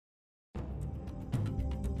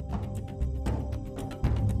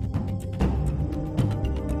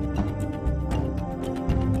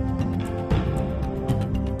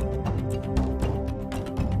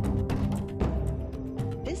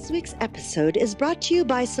week's episode is brought to you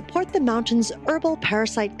by Support the Mountains Herbal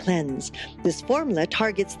Parasite Cleanse. This formula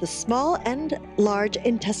targets the small and large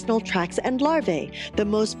intestinal tracts and larvae, the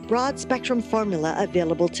most broad-spectrum formula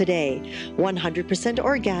available today. 100%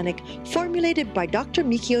 organic, formulated by Dr.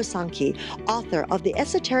 Mikio Sankey, author of the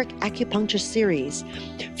Esoteric Acupuncture series.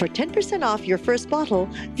 For 10% off your first bottle,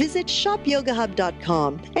 visit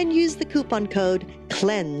shopyogahub.com and use the coupon code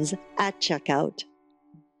CLEANSE at checkout.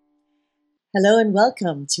 Hello and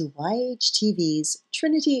welcome to YHTV's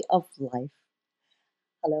Trinity of Life.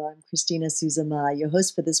 Hello, I'm Christina Suzama, your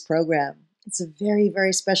host for this program. It's a very,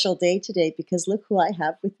 very special day today because look who I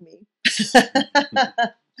have with me.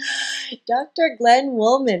 Dr. Glenn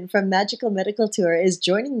Woolman from Magical Medical Tour is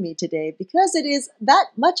joining me today because it is that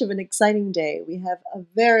much of an exciting day. We have a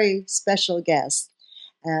very special guest,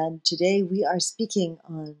 and today we are speaking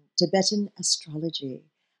on Tibetan astrology.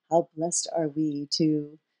 How blessed are we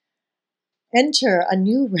to enter a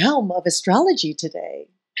new realm of astrology today.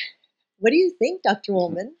 What do you think, Dr.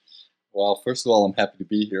 Woolman? Well, first of all, I'm happy to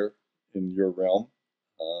be here in your realm.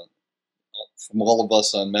 From all of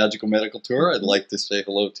us on Magical Medical Tour, I'd like to say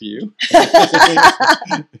hello to you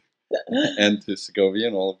and to Segovia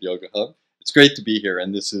and all of Yoga Hub. It's great to be here,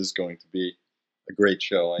 and this is going to be a great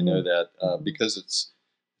show. I know that because it's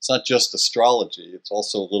not just astrology, it's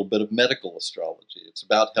also a little bit of medical astrology. It's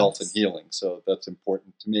about health and healing, so that's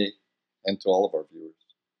important to me and to all of our viewers.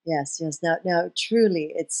 Yes. Now,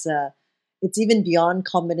 truly, it's even beyond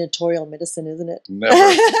combinatorial medicine, isn't it?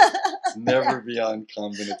 Never beyond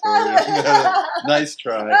combinatorial. Nice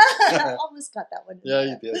try. Almost got that one. Yeah,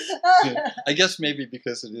 you did. I guess maybe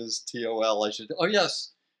because it is TOL, I should. Oh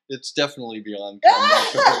yes, it's definitely beyond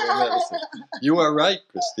combinatorial medicine. You are right,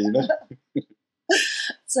 Christina.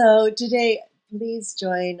 So today, please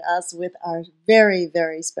join us with our very,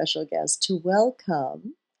 very special guest to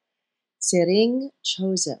welcome Tsering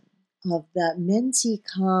Chosim of the Mensi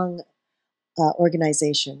Kang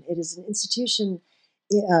organization. It is an institution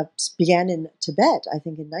began in Tibet, I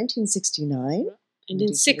think in 1969.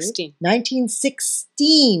 1916.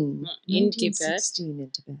 1916. In 1916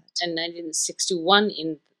 in Tibet. And 1961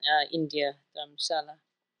 in India, Dharamsala.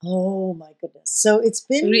 Oh my goodness. So it's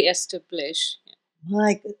been... Re-established.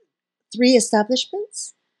 Like 3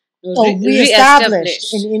 establishments? No,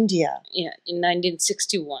 re-established in India. Yeah, in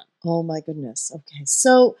 1961. Oh my goodness. Okay.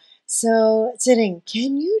 So Tsering,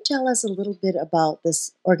 can you tell us a little bit about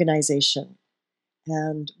this organization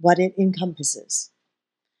and what it encompasses?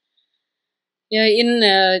 Yeah, in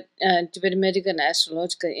Tibetan Medical and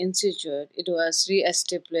Astrological Institute, it was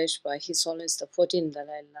re-established by His Holiness the 14th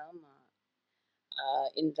Dalai Lama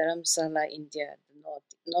in Dharamsala, India,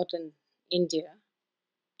 northern India.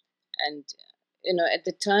 And, at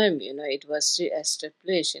the time, it was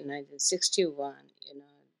re-established in 1961.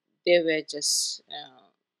 They were just,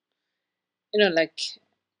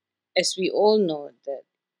 as we all know, that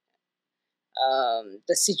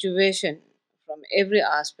the situation from every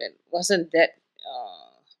aspect wasn't that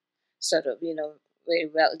very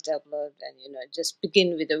well developed, and just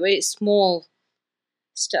begin with a very small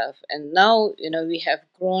stuff. And now we have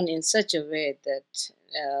grown in such a way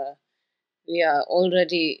that we are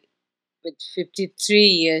already with 53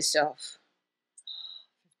 years of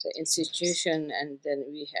the institution, and then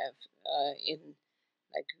we have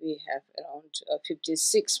around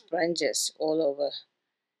 56 branches all over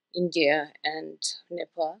India and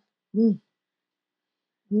Nepal,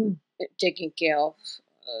 taking care of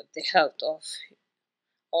the health of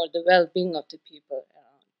or the well-being of the people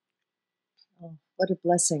around. Oh, what a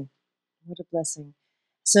blessing. What a blessing.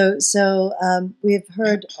 So we have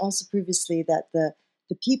heard also previously that the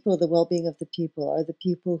people, the well-being of the people, are the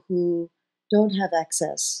people who don't have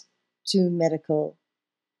access to medical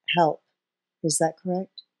help. Is that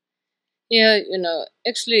correct? Yeah,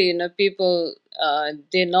 actually, people,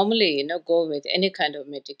 they normally, go with any kind of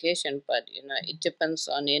medication, but, it depends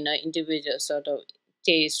on, individual sort of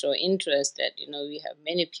taste or interest that, we have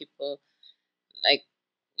many people,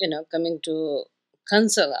 coming to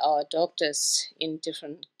consult our doctors in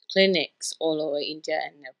different clinics all over India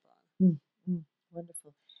and Nepal.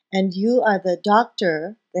 Wonderful. And you are the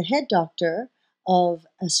head doctor of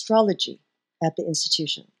astrology at the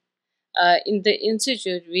institution. In the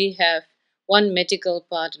institute, we have one medical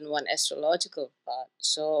part and one astrological part.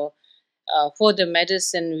 So for the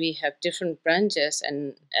medicine, we have different branches,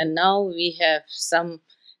 and now we have some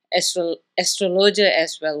astrologer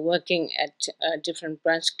as well working at different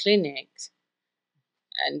branch clinics.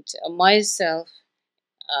 And myself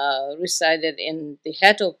resided in the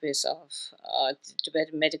head office of the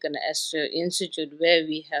Tibetan Medical and Astro Institute, where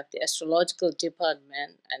we have the astrological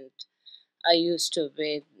department, and I used to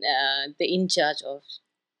be the in charge of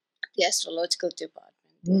the astrological department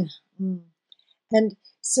there. And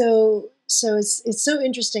so it's so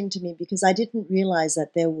interesting to me because I didn't realize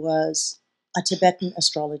that there was a Tibetan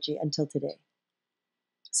astrology until today.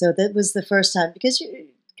 So that was the first time, because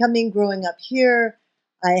growing up here,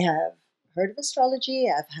 I have heard of astrology.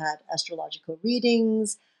 I've had astrological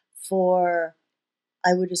readings for,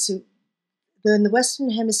 I would assume, in the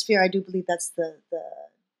Western Hemisphere, I do believe that's the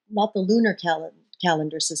not the lunar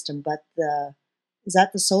calendar system, but is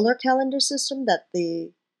that the solar calendar system that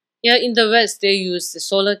the... Yeah, in the West, they use the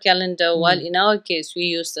solar calendar, while in our case, we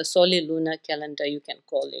use the solar-lunar calendar, you can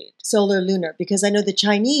call it. Solar-lunar, because I know the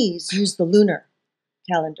Chinese use the lunar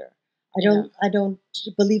calendar. I don't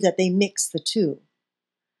believe that they mix the two.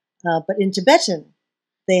 But in Tibetan,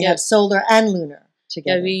 they have solar and lunar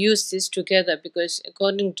together. Yeah, we use this together because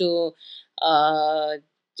according to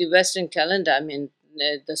the Western calendar, I mean,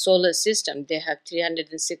 the solar system, they have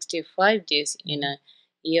 365 days in a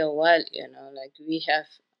year, while, like we have,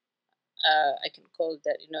 I can call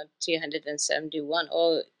that, 371,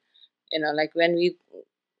 or, like when we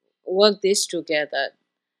work this together,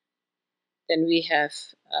 then we have,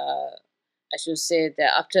 I should say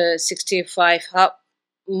that after 65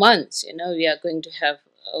 months, we are going to have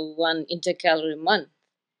one intercalary month.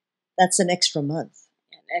 That's an extra month.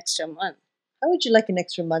 An extra month. How would you like an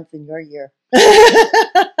extra month in your year?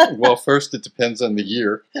 Well, first, it depends on the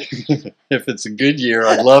year. If it's a good year,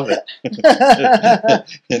 I love it.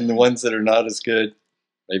 And the ones that are not as good,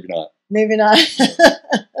 maybe not. Maybe not.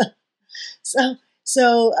 So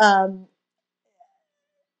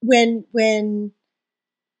when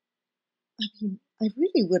I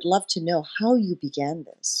really would love to know how you began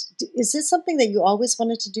this. Is this something that you always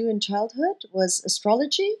wanted to do in childhood? Was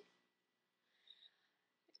astrology?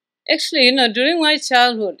 Actually, during my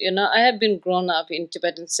childhood, I have been grown up in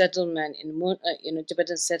Tibetan settlement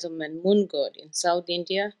Tibetan settlement Mungod in South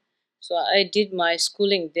India. So I did my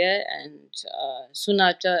schooling there, and soon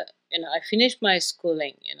after, I finished my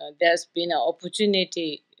schooling. There's been an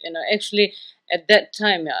opportunity. Actually, at that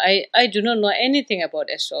time, I do not know anything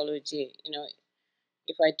about astrology.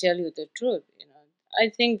 If I tell you the truth, I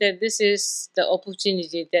think that this is the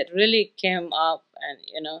opportunity that really came up,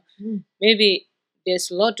 and maybe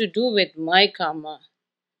there's a lot to do with my karma,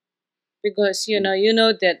 because you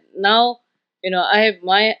know that now I have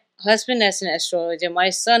my husband as an astrologer, my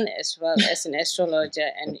son as well as an astrologer,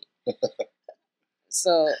 and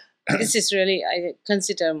so this is really, I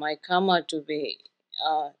consider my karma to be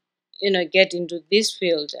get into this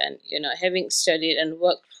field, and having studied and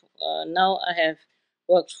worked, now I have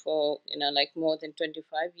worked for like more than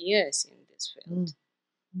 25 years in this field.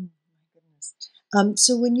 My goodness.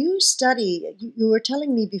 So when you study, you were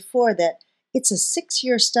telling me before that it's a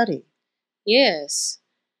 6-year study. Yes.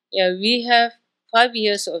 Yeah, we have 5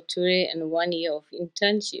 years of theory and 1 year of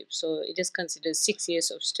internship, so it is considered 6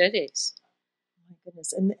 years of studies. My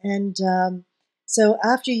goodness. And so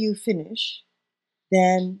after you finish,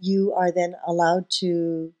 then you are then allowed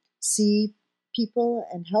to see people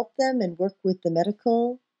and help them and work with the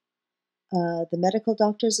medical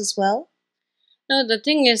doctors as well? No, the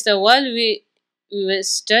thing is that while we were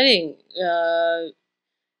studying,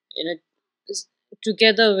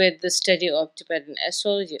 together with the study of Tibetan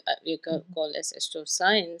astrology, we call as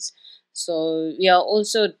astroscience. So we are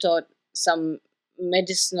also taught some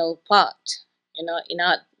medicinal part, in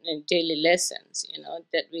our daily lessons,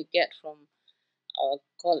 that we get from our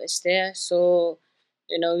college there. So,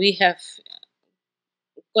 we have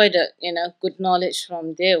quite a good knowledge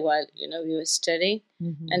from there while we were studying.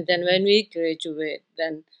 And then when we graduate,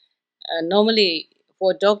 then normally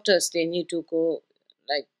for doctors they need to go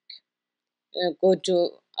go to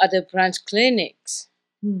other branch clinics.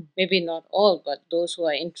 Maybe not all, but those who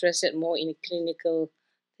are interested more in clinical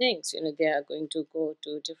things, they are going to go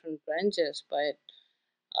to different branches. But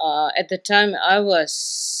at the time I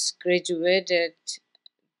was graduated,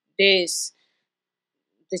 there's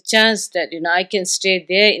the chance that I can stay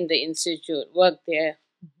there in the institute, work there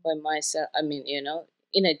by myself. I mean, in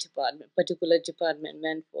a particular department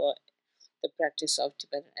meant for the practice of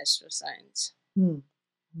Tibetan astroscience.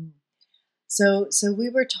 So we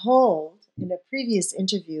were told in a previous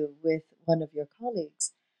interview with one of your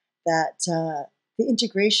colleagues that the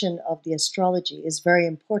integration of the astrology is very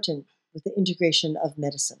important with the integration of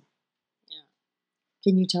medicine. Yeah.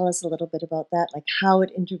 Can you tell us a little bit about that, like how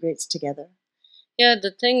it integrates together? Yeah,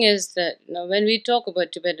 the thing is that when we talk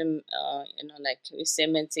about Tibetan, like we say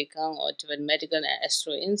Mensikang or Tibetan Medical and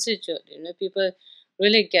Astro Institute, people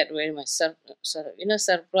really get very much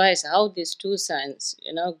surprised how these two sciences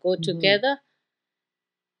go together.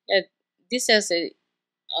 Yeah, this has a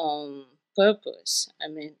purpose. I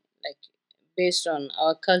mean, like based on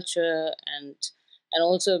our culture and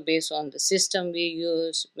also based on the system we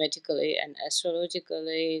use medically and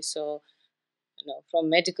astrologically. So, from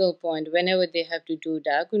medical point, whenever they have to do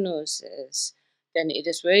diagnosis, then it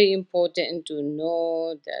is very important to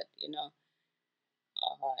know that,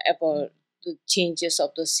 about the changes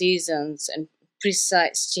of the seasons and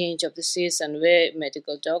precise change of the season where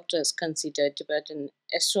medical doctors consider Tibetan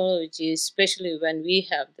astrology, especially when we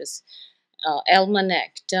have this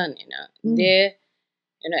almanac done, there,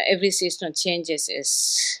 every seasonal changes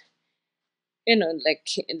is, like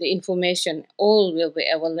the information all will be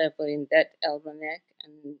available in that almanac,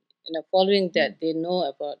 and following that they know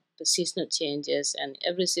about the seasonal changes, and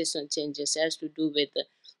every seasonal changes has to do with the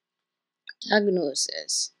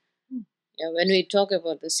diagnosis. When we talk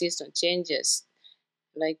about the seasonal changes,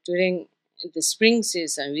 like during the spring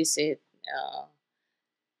season, we say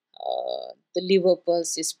the liver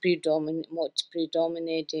pulse is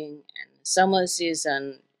predominating, and summer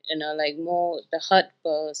season, like more the heart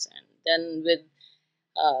pulse, and then with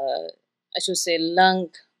I should say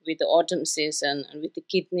lung with the autumn season, and with the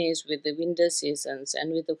kidneys with the winter seasons,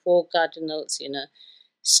 and with the four cardinals,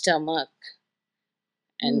 stomach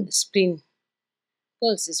and spleen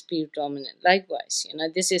pulse is predominant. Likewise,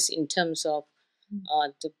 this is in terms of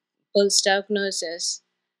the pulse diagnosis.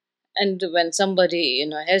 And when somebody,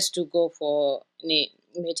 has to go for any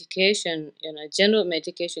medication, general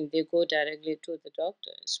medication, they go directly to the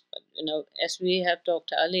doctors. But, as we have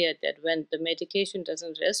talked earlier, that when the medication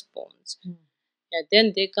doesn't respond,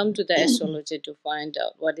 then they come to the astrologer to find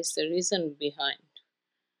out what is the reason behind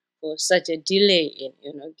for such a delay in,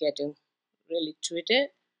 getting really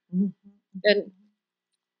treated. Then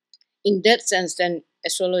in that sense, then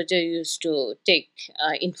astrologer used to take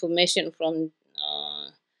information from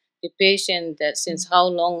the patient, that since how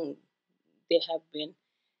long they have been,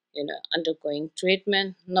 undergoing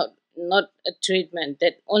treatment, not a treatment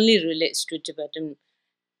that only relates to Tibetan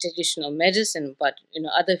traditional medicine, but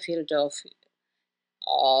other field of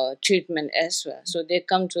treatment as well. So they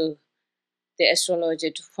come to the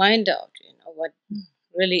astrologer to find out, what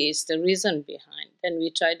really is the reason behind. Then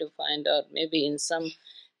we try to find out, maybe in some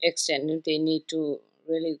extent, if they need to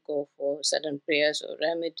really go for certain prayers or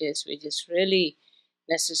remedies, which is really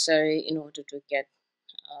necessary in order to get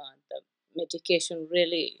the medication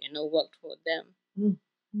really, worked for them.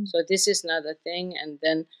 So this is another thing. And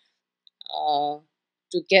then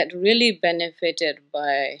to get really benefited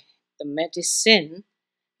by the medicine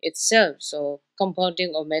itself. So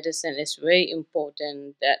compounding of medicine is very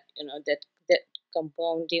important, that, that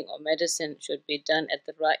compounding of medicine should be done at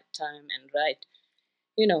the right time and right,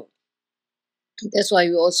 that's why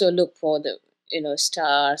we also look for the,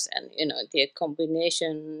 stars and, their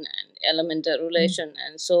combination and elemental relation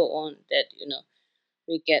and so on, that,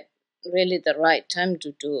 we get really the right time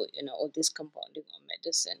to do, all this compounding of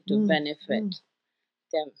medicine to benefit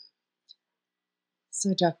them.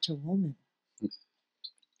 So, Dr. Woolman,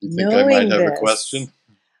 you think I might have a question?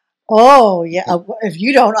 Oh, yeah. If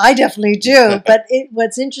you don't, I definitely do. But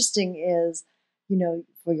what's interesting is,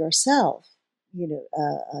 for yourself,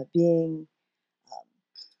 being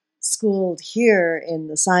schooled here in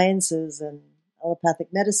the sciences and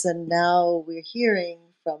allopathic medicine, now we're hearing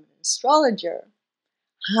from an astrologer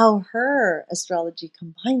how her astrology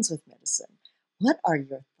combines with medicine. What are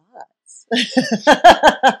your thoughts?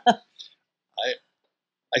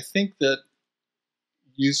 I think that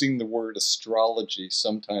using the word astrology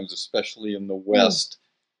sometimes, especially in the West,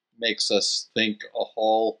 makes us think a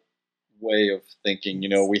whole way of thinking.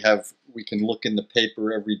 We can look in the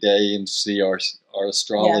paper every day and see our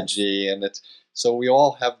astrology, and so we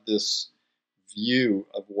all have this view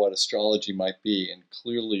of what astrology might be, and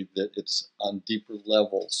clearly that it's on deeper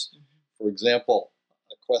levels. For example,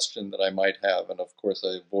 a question that I might have, and of course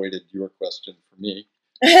I avoided your question for me,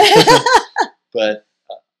 but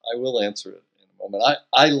I will answer it in a moment.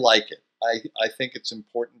 I like it. I think it's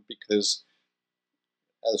important because,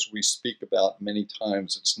 as we speak about many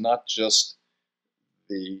times, it's not just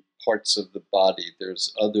the parts of the body.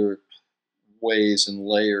 There's other ways and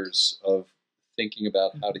layers of thinking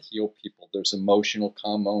about how to heal people. There's emotional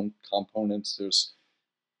components. There's,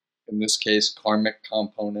 in this case, karmic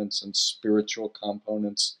components and spiritual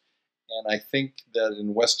components. And I think that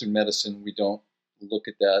in Western medicine, we don't look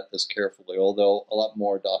at that as carefully, although a lot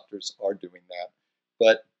more doctors are doing that.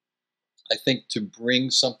 But I think to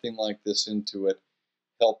bring something like this into it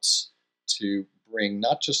helps to bring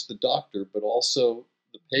not just the doctor, but also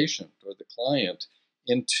the patient or the client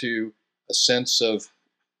into a sense of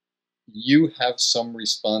you have some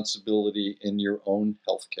responsibility in your own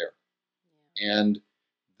healthcare. And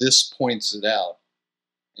this points it out,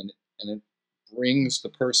 and it brings the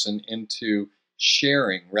person into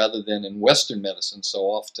sharing, rather than in Western medicine. So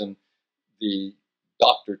often the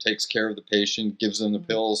doctor takes care of the patient, gives them the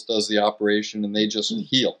pills, does the operation, and they just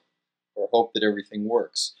heal or hope that everything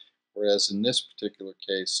works. Whereas in this particular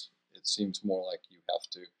case, it seems more like you have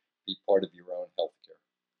to be part of your own healthcare.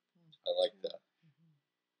 I like that.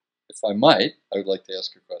 If I might, I would like to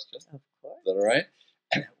ask a question. Of course. Is that all right?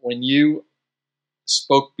 When you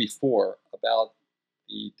spoke before about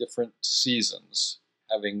the different seasons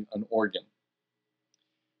having an organ,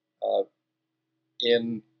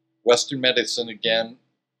 in Western medicine, again,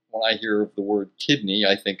 when I hear of the word kidney,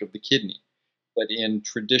 I think of the kidney. But in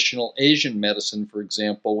traditional Asian medicine, for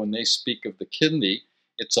example, when they speak of the kidney,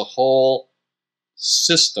 it's a whole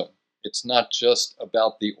system. It's not just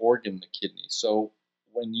about the organ, the kidney. So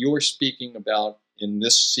when you're speaking about in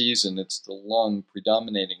this season, it's the lung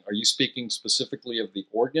predominating, are you speaking specifically of the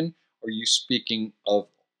organ, or are you speaking of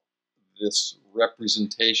this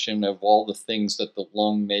representation of all the things that the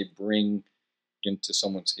lung may bring into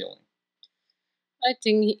someone's healing? I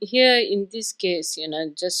think here in this case,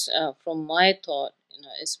 just from my thought,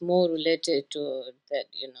 it's more related to that,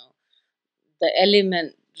 the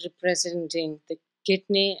element representing the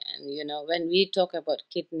kidney. And, when we talk about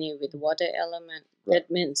kidney with water element, Right.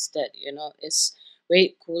 that means that, it's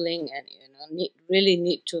very cooling and, really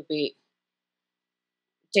need to be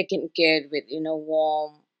taken care with,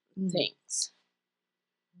 warm things.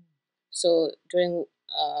 So during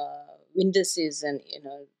winter season,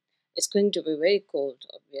 it's going to be very cold,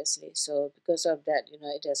 obviously. So because of that,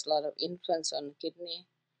 it has a lot of influence on the kidney.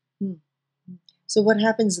 So what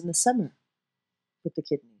happens in the summer with the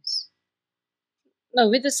kidneys? No,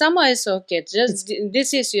 with the summer it's okay. Just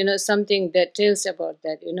this is, something that tells about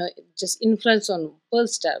that, just influence on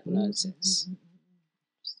pulse diagnosis.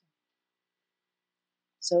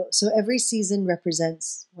 So every season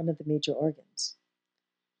represents one of the major organs.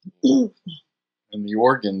 And the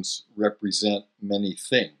organs represent many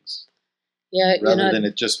things. Yeah, rather than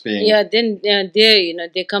it just being. Yeah, then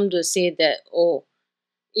they come to say that,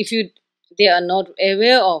 if they are not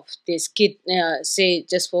aware of this kid, say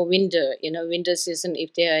just for winter, winter season,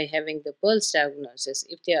 if they are having the pulse diagnosis,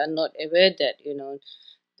 if they are not aware that,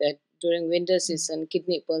 that during winter season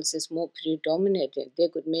kidney pulse is more predominated, they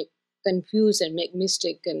could make confuse and make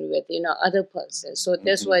mistaken with other pulses. So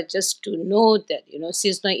that's why just to know that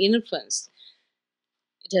seasonal influence,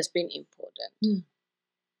 it has been important.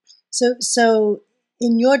 So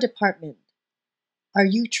in your department, are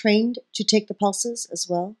you trained to take the pulses as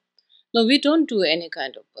well? No, we don't do any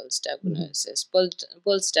kind of pulse diagnosis.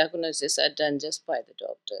 Pulse diagnosis are done just by the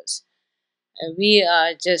doctors. We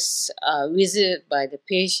are just visited by the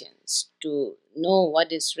patients to know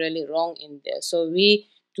what is really wrong in there. So we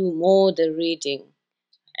do more the reading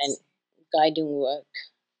and guiding work.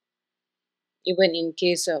 Even in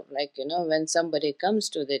case of when somebody comes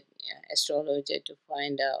to the astrologer to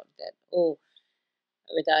find out that,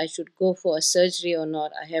 whether I should go for a surgery or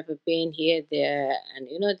not, I have a pain here, there, and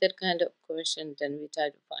that kind of question, then we try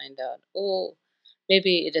to find out,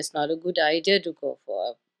 maybe it is not a good idea to go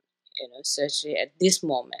for surgery at this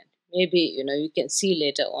moment. Maybe, you can see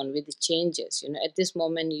later on with the changes. At this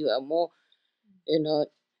moment you are more,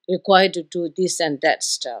 required to do this and that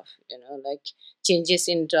stuff, like changes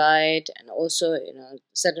in diet and also,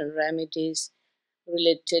 certain remedies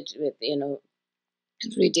related with,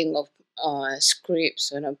 reading of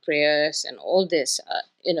scripts, prayers, and all this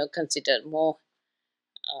are, considered more,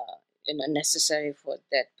 necessary for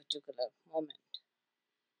that particular moment.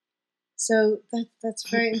 So that's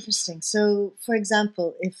very interesting. So, for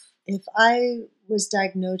example, if I was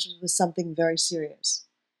diagnosed with something very serious,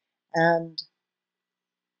 and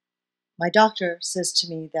my doctor says to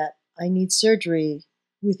me that I need surgery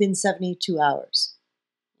within 72 hours,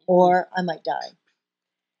 or I might die,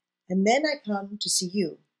 and then I come to see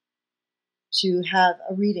you to have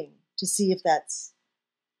a reading to see if that's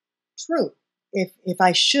true, if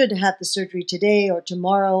I should have the surgery today or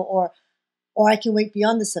tomorrow, or I can wait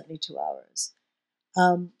beyond the 72 hours.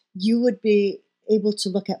 You would be able to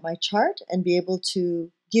look at my chart and be able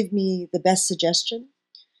to give me the best suggestion?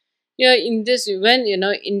 Yeah, in this event,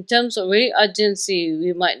 in terms of very urgency,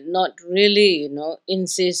 we might not really,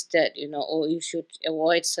 insist that, you should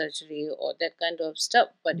avoid surgery or that kind of stuff.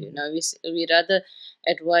 But, we rather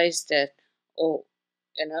advise that,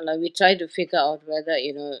 like we try to figure out whether,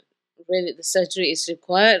 really the surgery is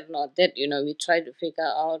required or not. That, we try to figure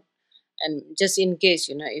out. And just in case,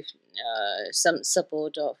 if some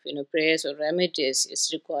support of, prayers or remedies is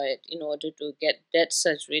required in order to get that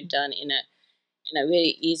surgery done in a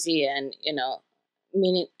very easy and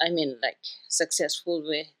like successful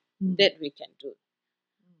way, that we can do.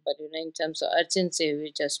 But in terms of urgency,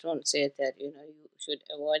 we just don't say that you should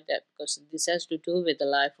avoid that because this has to do with the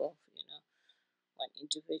life of one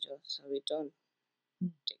individual. So we don't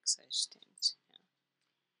take such things.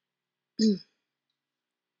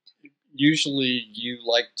 Usually, you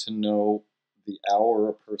like to know the hour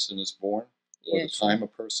a person is born, or Yeah, the time a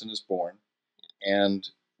person is born, and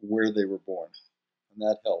where they were born, and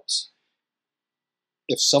that helps.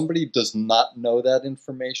 If somebody does not know that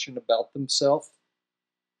information about themselves,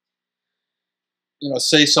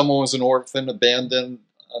 say someone was an orphan, abandoned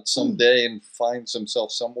some day, and finds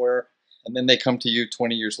himself somewhere, and then they come to you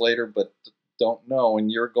 20 years later, but don't know,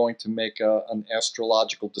 and you're going to make an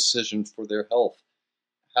astrological decision for their health.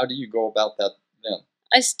 How do you go about that then?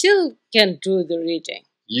 I still can do the reading.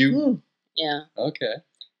 You? Yeah. Okay.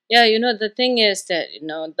 Yeah, the thing is that,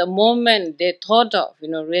 the moment they thought of,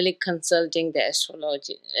 really consulting the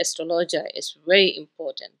astrologer is very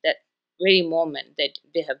important. That very moment that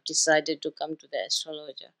they have decided to come to the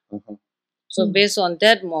astrologer. Uh-huh. So based on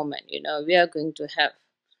that moment, we are going to have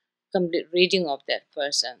complete reading of that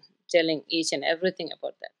person, telling each and everything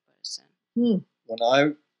about that person.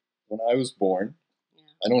 When I was born,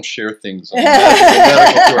 Yeah. I don't share things on the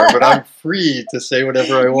medical tour, but I'm free to say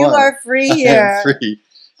whatever I want. You are free here. I'm free.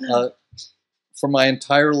 For my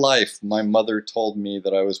entire life, my mother told me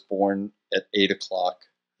that I was born at 8 o'clock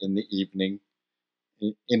in the evening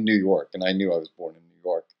in New York, and I knew I was born in New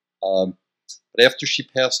York. But after she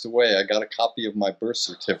passed away, I got a copy of my birth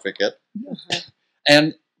certificate.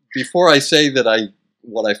 And before I say that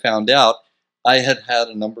what I found out, I had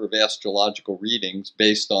a number of astrological readings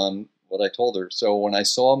based on what I told her. So when I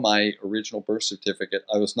saw my original birth certificate,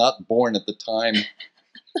 I was not born at the time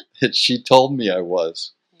that she told me I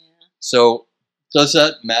was. Yeah. So does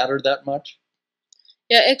that matter that much?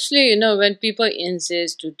 Yeah, actually, when people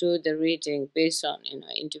insist to do the reading based on,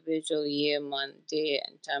 individual year, month, day,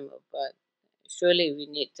 and time of birth, surely we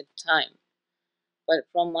need the time. But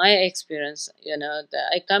from my experience, that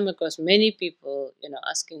I come across many people,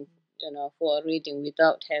 asking, for a reading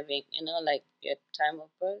without having, like their time of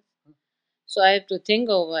birth. So I have to think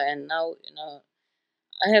over, and now,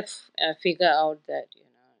 I have figured out that,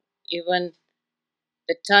 even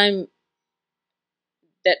the time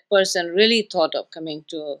that person really thought of coming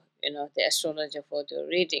to the astrologer for the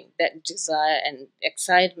reading, that desire and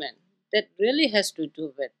excitement, that really has to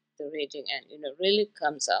do with the reading, and really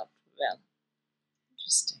comes out well.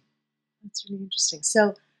 Interesting. That's really interesting.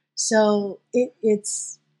 So it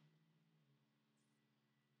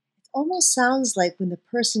almost sounds like when the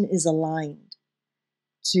person is aligned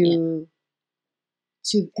to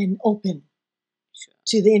and open Sure.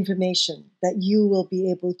 to the information, that you will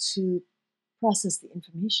be able to process the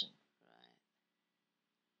information. Right.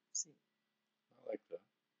 See. I like that.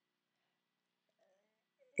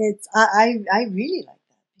 It's I really like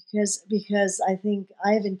that because I think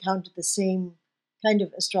I have encountered the same kind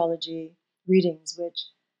of astrology readings, which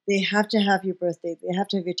they have to have your birthday, they have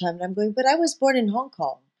to have your time, and I'm going, but I was born in Hong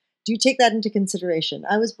Kong. Do you take that into consideration?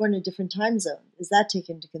 I was born in a different time zone. Is that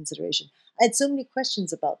taken into consideration? I had so many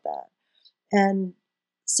questions about that, and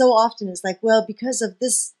so often it's like, well, because of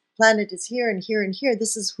this planet is here and here and here,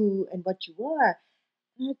 this is who and what you are.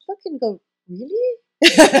 And I'd look and go, really?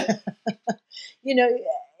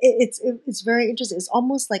 It's very interesting. It's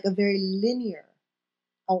almost like a very linear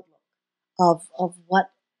outlook of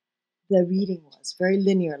what the reading was. Very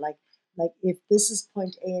linear, like if this is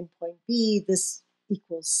point A and point B, this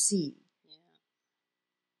equals C. Yeah.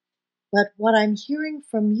 But what I'm hearing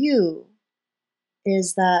from you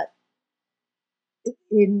is that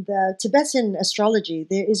in the Tibetan astrology,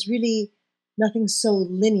 there is really nothing so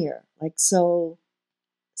linear, like so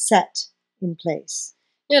set in place.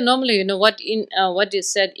 Yeah, normally, what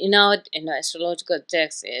is said in our astrological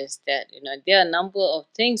text is that there are a number of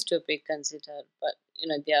things to be considered, but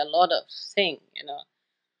there are a lot of things,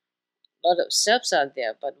 a lot of steps out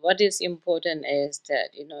there. But what is important is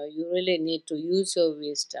that you really need to use your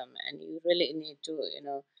wisdom, and you really need to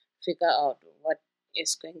figure out what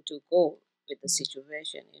is going to go with the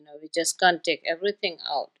situation. We just can't take everything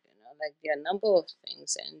out. Like there are a number of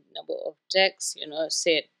things and number of texts,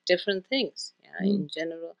 say different things, in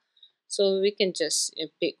general. So we can just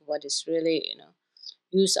pick what is really,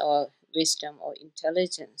 use our wisdom or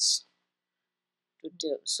intelligence to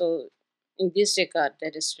do. So in this regard,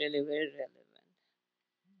 that is really very relevant.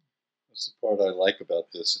 That's the part I like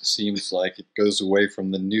about this. It seems like it goes away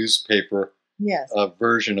from the newspaper Yes.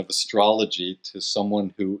 version of astrology to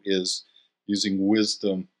someone who is using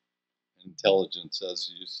wisdom and intelligence,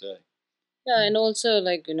 as you say. Yeah, and also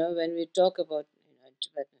like when we talk about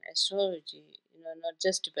Tibetan astrology, not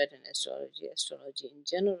just Tibetan astrology, astrology in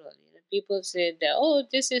general. People say that, oh,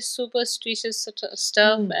 this is superstitious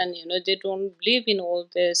stuff, and they don't believe in all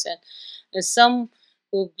this, and some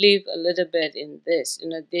who believe a little bit in this,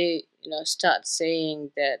 they start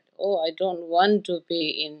saying that, oh, I don't want to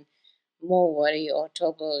be in more worry or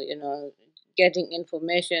trouble, getting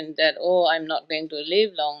information that, oh, I'm not going to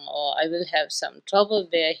live long, or I will have some trouble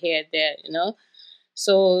there, here, there,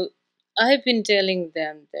 So I've been telling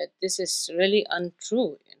them that this is really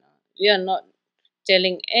untrue. We are not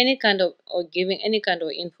telling any kind of or giving any kind of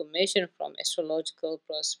information from astrological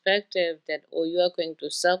perspective that, oh, you are going to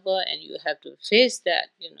suffer and you have to face that.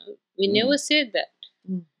 We never said that.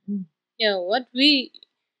 Mm-hmm. What we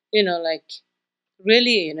like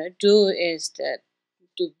really do is that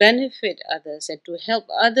to benefit others and to help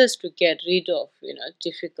others to get rid of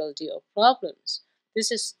difficulty or problems.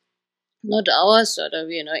 This is not our sort of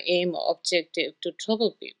aim or objective to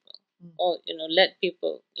trouble people, or let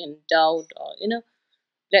people in doubt, or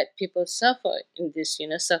let people suffer in this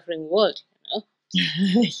suffering world.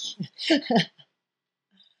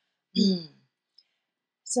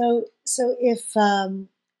 So if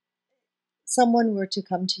someone were to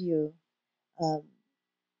come to you,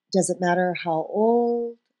 does it matter how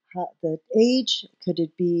old, the age? Could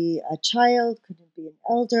it be a child? Could it be an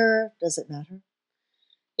elder? Does it matter?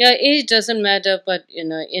 Yeah, age doesn't matter, but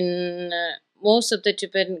in most of the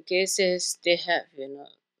Tibetan cases, they have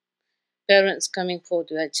parents coming for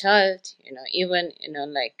their child. Even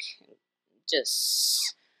like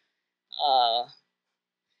just a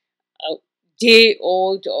day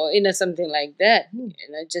old, or something like that.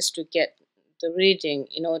 Just to get the reading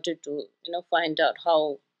in order to find out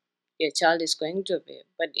how your child is going to be.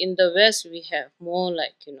 But in the West, we have more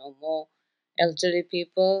like more elderly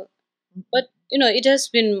people. But it has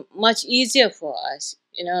been much easier for us.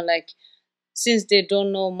 Like since they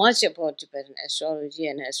don't know much about Tibetan astrology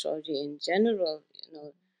and astrology in general,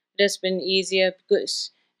 it has been easier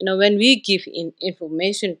because when we give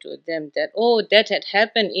information to them that, oh, that had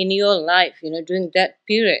happened in your life, during that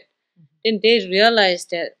period, then they realize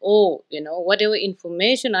that, oh, whatever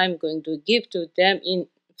information I'm going to give to them in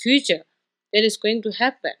future, that is going to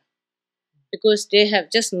happen, because they have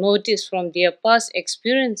just noticed from their past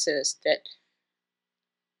experiences that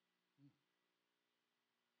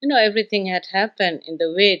everything had happened in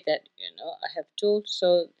the way that I have told.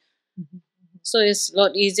 So it's a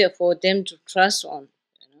lot easier for them to trust on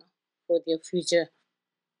for their future.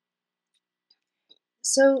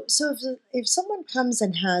 So if someone comes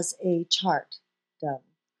and has a chart done,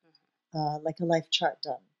 like a life chart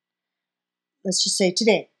done, let's just say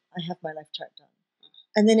today I have my life chart done,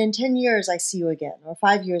 and then in 10 years I see you again, or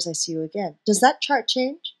 5 years I see you again, does that chart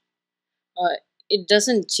change? It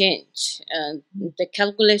doesn't change, and the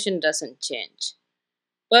calculation doesn't change,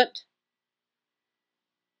 but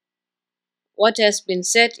what has been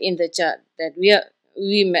said in the chart that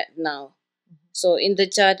we met now. So in the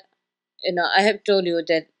chart, I have told you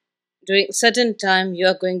that during certain time you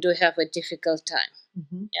are going to have a difficult time.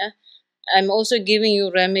 Yeah, I'm also giving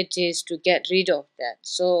you remedies to get rid of that.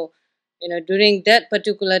 So during that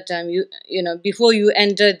particular time, you before you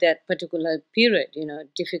enter that particular period,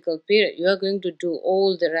 difficult period, you are going to do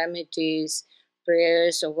all the remedies,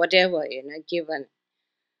 prayers, or whatever given.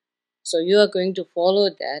 So you are going to follow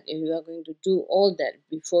that, and you are going to do all that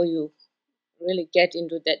before you really get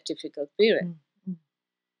into that difficult period.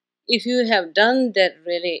 If you have done that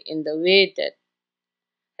really in the way that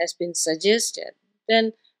has been suggested,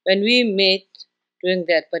 then when we meet during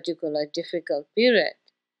that particular difficult period,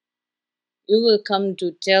 you will come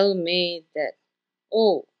to tell me that,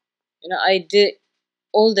 oh, I did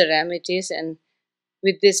all the remedies, and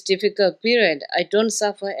with this difficult period, I don't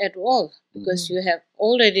suffer at all, because you have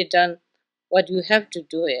already done what you have to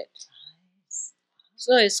do it.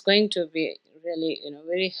 So it's going to be really,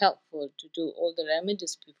 very helpful to do all the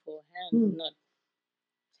remedies beforehand. Not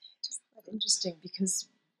just interesting, because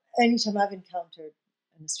anytime I've encountered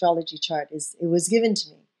an astrology chart, it was given to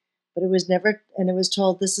me, but it was never, and it was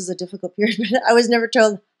told this is a difficult period, but I was never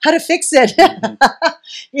told how to fix it.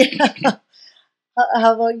 Yeah.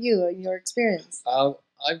 How about you, your experience?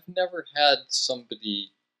 I've never had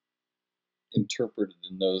somebody interpreted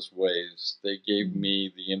in those ways. They gave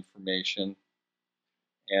me the information,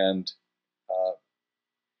 and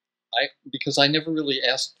because I never really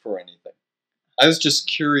asked for anything. I was just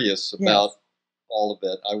curious about all of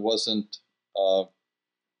it. I wasn't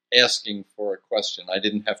asking for a question. I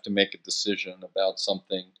didn't have to make a decision about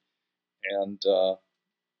something, and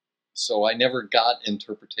so I never got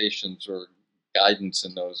interpretations or guidance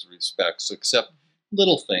in those respects, except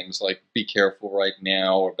little things like be careful right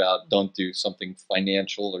now about don't do something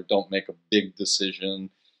financial or don't make a big decision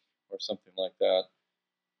or something like that.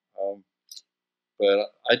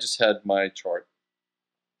 But I just had my chart.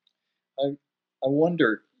 I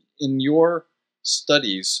wonder, in your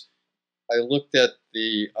studies, I looked at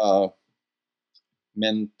the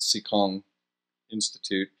Men Sikong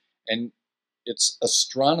Institute, and it's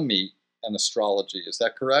astronomy and astrology. Is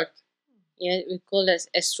that correct? Yeah, we call it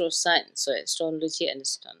astroscience, so astrology and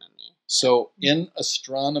astronomy. So in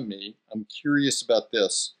astronomy, I'm curious about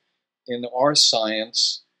this. In our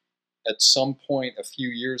science, at some point a few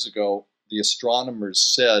years ago, the astronomers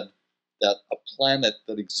said that a planet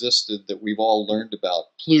that existed that we've all learned about,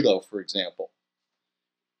 Pluto, for example,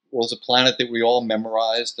 was a planet that we all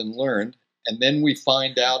memorized and learned. And then we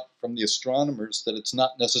find out from the astronomers that it's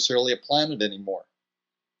not necessarily a planet anymore.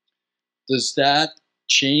 Does that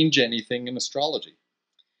change anything in astrology?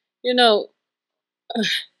 You know,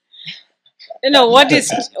 what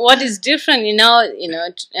is different in our in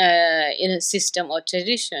a system or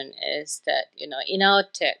tradition is that in our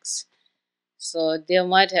text, so they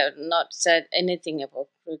might have not said anything about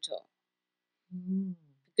Pluto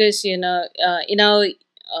because in our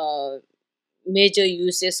major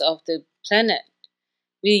uses of the planet,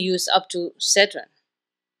 we use up to Saturn.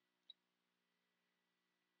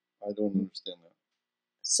 I don't understand that.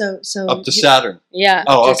 So Up to Saturn. Yeah,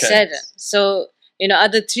 Oh, up to okay. Saturn. So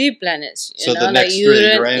other three planets, So the like next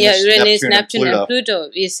three, Uranus, Uranus, Neptune, and and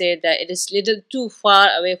Pluto, we say that it is little too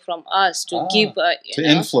far away from us to give to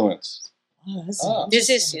influence. Oh, that's This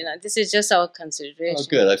is interesting. this is just our consideration. Oh,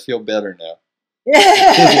 good. I feel better now.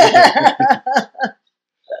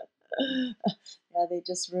 Yeah, they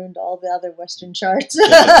just ruined all the other Western charts.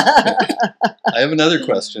 I have another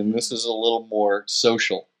question. This is a little more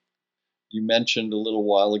social. You mentioned a little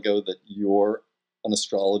while ago that you're an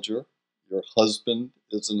astrologer, your husband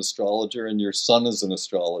is an astrologer, and your son is an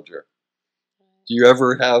astrologer. Do you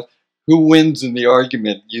ever have, who wins in the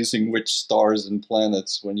argument using which stars and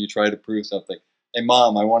planets when you try to prove something? Hey,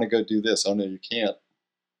 Mom, I want to go do this. Oh, no, you can't.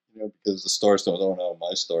 Because the stars don't, oh, no,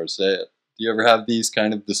 my stars say it. Do you ever have these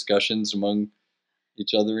kind of discussions among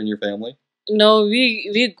each other in your family? No,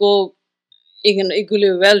 we go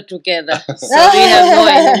equally well together. So we have no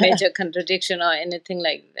any major contradiction or anything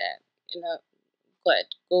like that.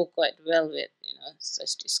 Quite well with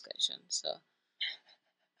such discussions. So,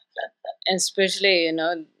 and especially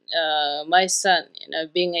my son,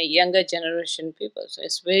 being a younger generation people, so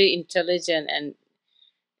it's very intelligent and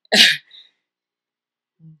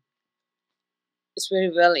it's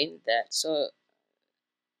very well in that. So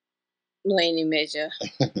no any major.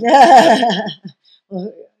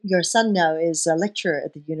 Well, your son now is a lecturer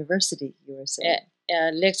at the university, you were saying.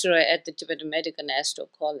 Lecturer at the Tibetan Medical and Astro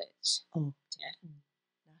College. Oh,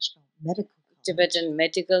 National Medical College. Tibetan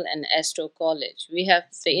Medical and Astro College. We have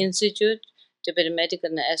the institute, Tibetan Medical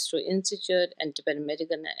and Astro Institute, and Tibetan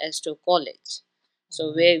Medical and Astro College.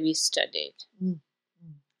 So where we studied.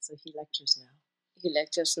 So he lectures now. He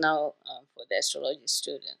lectures now for the astrology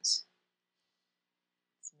students.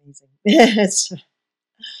 It's amazing.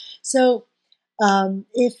 So,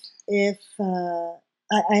 if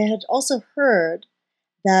I had also heard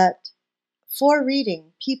that for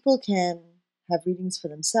reading, people can have readings for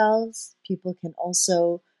themselves. People can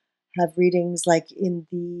also have readings like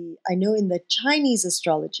I know in the Chinese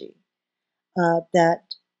astrology,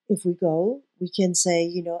 that if we go, we can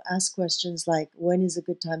say, ask questions like, when is a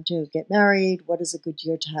good time to get married? What is a good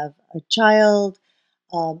year to have a child?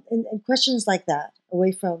 And questions like that,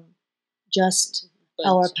 away from just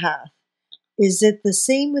our path. Is it the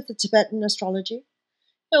same with the Tibetan astrology?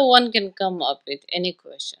 So one can come up with any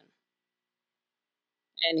question.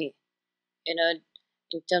 Any, in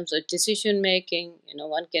terms of decision making,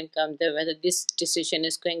 one can come there whether this decision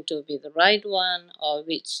is going to be the right one or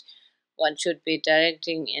which one should be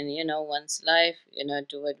directing in, one's life,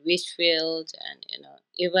 toward which field, and,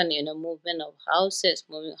 even, movement of houses,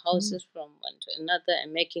 moving houses from one to another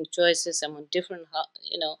and making choices among different,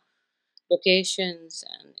 locations.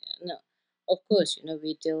 And, of course,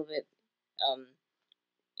 we deal with,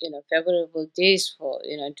 favorable days for,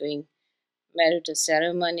 doing marital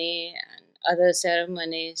ceremony and other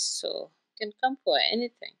ceremonies. So can come for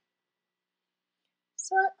anything.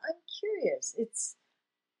 So I'm curious. It's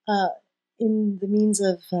in the means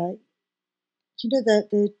of I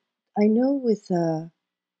know with the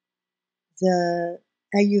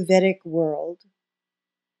Ayurvedic world,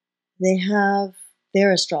 they have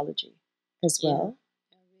their astrology as well.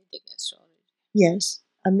 Vedic astrology. Yes.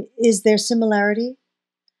 Is there similarity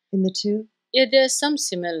in the two? Yeah, there are some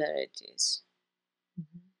similarities.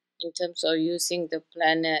 in terms of using the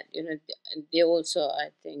planet, they also,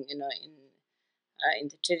 I think, in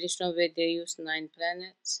the traditional way, they use 9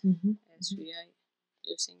 planets Mm-hmm. as we are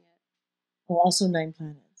using it. Oh, also 9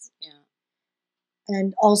 planets. Yeah.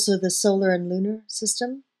 And also the solar and lunar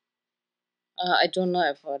system? I don't know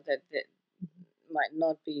about that. They might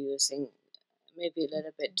not be using, maybe a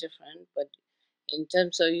little bit different, but in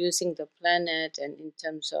terms of using the planet and in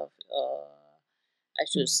terms of, I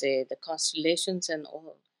should say, the constellations and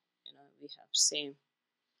all, we have same.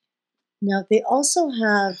 Now, they also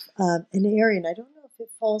have an area, and I don't know if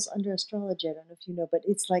it falls under astrology, I don't know if you know, but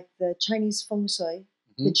it's like the Chinese feng shui,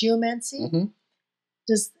 the geomancy. Mm-hmm.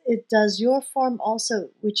 Does your form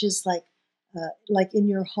also, which is like in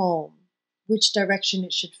your home, which direction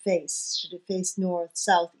it should face? Should it face north,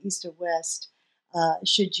 south, east, or west?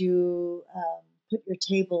 Should you put your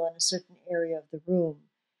table in a certain area of the room?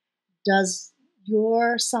 Does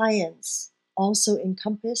your science also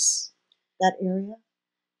encompass that area?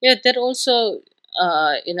 Yeah, that also,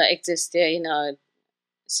 exists there in our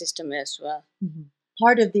system as well. Mm-hmm.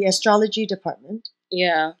 Part of the astrology department.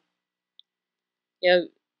 Yeah. Yeah,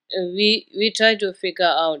 we try to figure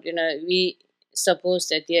out, we suppose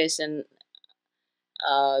that there is an,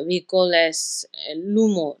 we call as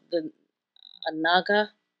Lumo, a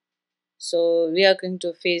Naga. So we are going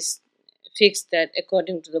to fix that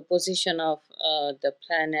according to the position of the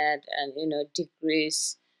planet and,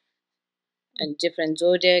 degrees and different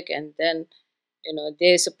zodiac. And then,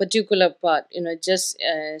 there's a particular part, just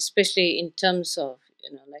especially in terms of,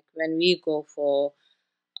 like when we go for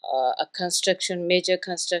a construction, major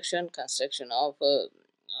construction of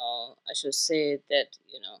I should say that,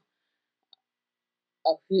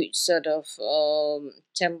 a huge sort of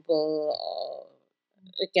temple, or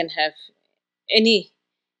we can have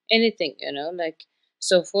anything, like,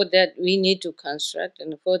 so for that we need to construct,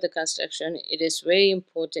 and for the construction it is very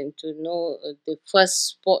important to know the first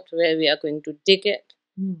spot where we are going to dig it.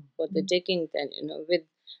 For the digging, then, with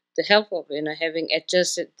the help of, having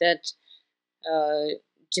adjusted that,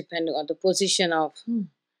 depending on the position of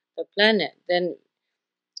the planet, then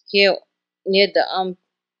here near the armpit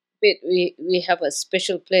we have a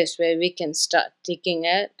special place where we can start digging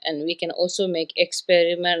at, and we can also make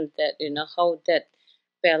experiment that, how that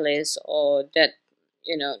palace or that,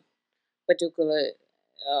 particular,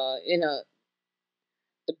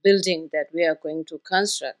 the building that we are going to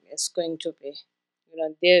construct is going to be,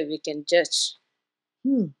 there we can judge.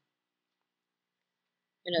 Hmm.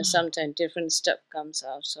 Sometimes different stuff comes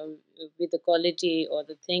out, so with the quality or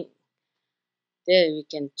the thing, there we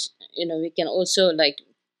can, we can also, like,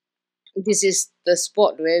 this is the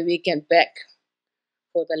spot where we can beg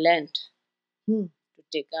for the land Hmm. to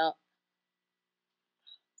dig out.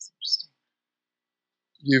 That's interesting.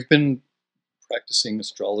 You've been practicing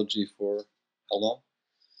astrology for how long?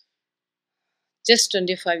 Just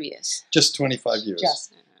 25 years. Just 25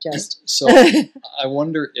 years. Just. So I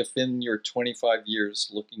wonder if in your 25 years,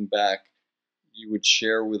 looking back, you would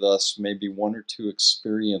share with us maybe 1 or 2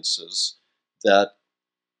 experiences that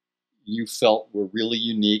you felt were really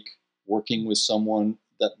unique, working with someone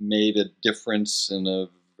that made a difference in a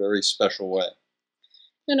very special way.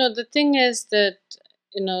 The thing is that,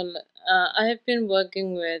 I have been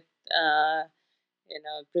working with,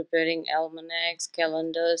 preparing almanacs,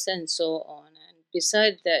 calendars, and so on. And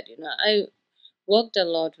besides that, I worked a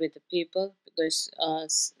lot with the people, because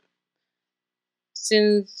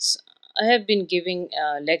since I have been giving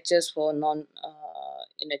lectures for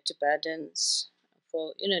Tibetans,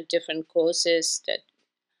 for, different courses that,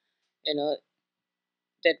 you know,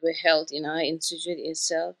 that were held in our institute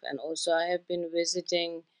itself. And also I have been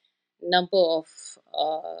visiting number of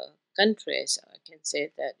countries, I can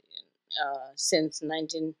say that, since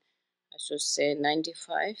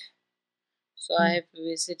 95. So I have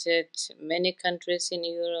visited many countries in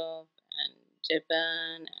Europe and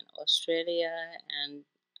Japan and Australia, and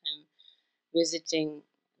I'm visiting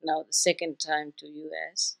now the second time to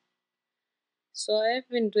US. So I've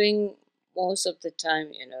been doing most of the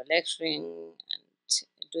time, lecturing and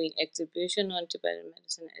doing exhibition on Tibetan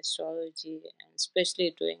medicine, astrology, and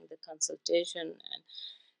especially doing the consultation.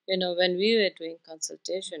 And when we were doing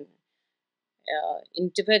consultation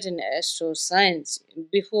in Tibetan astro science,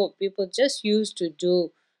 before, people just used to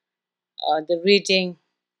do the reading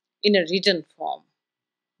in a written form.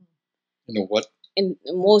 You know what? In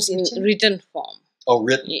Written? written form. Oh,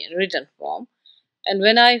 written. In written form. And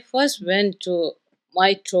when I first went to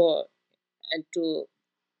my tour, and to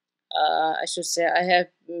I should say, I have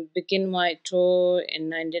begun my tour in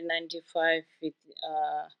 1995 with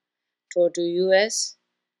tour to US,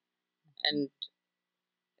 and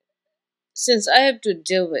since I have to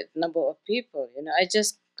deal with number of people, I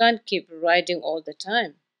just can't keep writing all the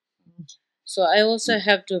time. So I also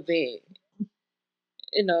have to be,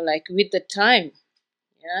 like with the time.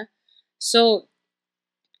 Yeah. So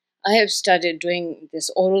I have started doing this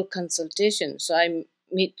oral consultation. So I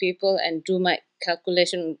meet people and do my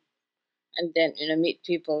calculation, and then meet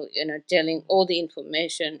people, telling all the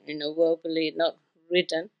information, verbally, not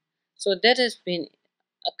written. So that has been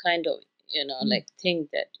a kind of like thing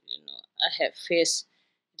that I have faced.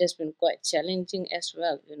 It has been quite challenging as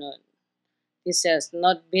well. This has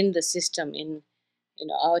not been the system in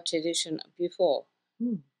our tradition before.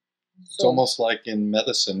 Mm. It's almost like in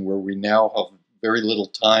medicine where we now have very little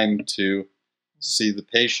time to see the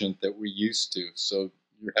patient that we used to. So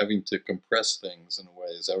you're having to compress things in a way.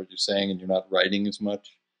 Is that what you're saying? And you're not writing as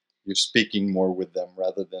much? You're speaking more with them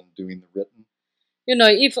rather than doing the written?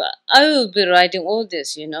 If I will be writing all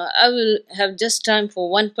this, I will have just time for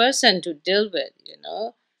one person to deal with,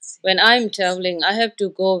 When I'm traveling, I have to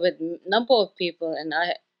go with number of people, and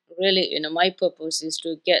I really, my purpose is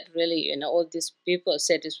to get really, all these people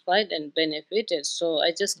satisfied and benefited. So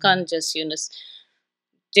I just can't just,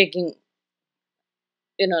 taking,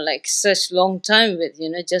 like such long time with,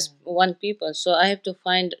 just one people. So I have to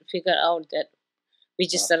figure out that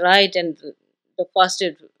which is the right and the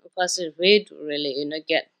fastest way to really,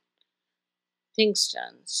 get things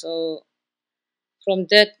done. So from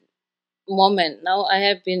that moment, now I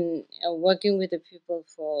have been working with the people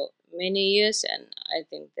for many years, and I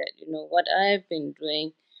think that what I have been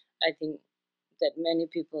doing, I think that many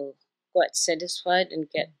people quite satisfied and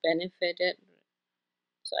get benefited.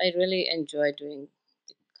 So I really enjoy doing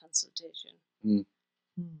the consultation. Mm.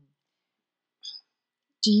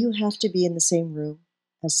 Do you have to be in the same room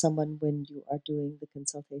as someone when you are doing the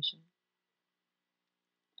consultation?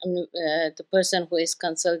 I mean, the person who is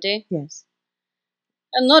consulting. Yes.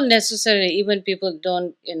 And not necessarily, even people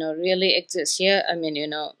don't, really exist here. I mean,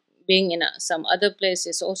 being in some other place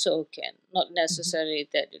is also okay. Not necessarily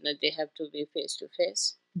that, they have to be face to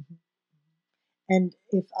face. And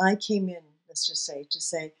if I came in, let's just say, to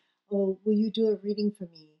say, oh, will you do a reading for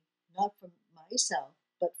me? Not for myself,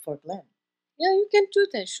 but for Glenn. Yeah, you can do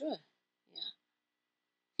that, sure.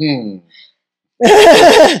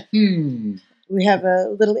 We have a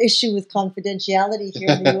little issue with confidentiality here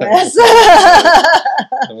in the U.S.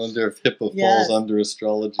 I wonder if HIPAA falls under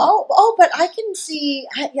astrology. Oh, but I can see,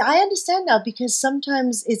 I understand now, because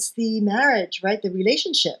sometimes it's the marriage, right? The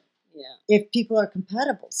relationship. Yeah. If people are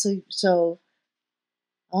compatible.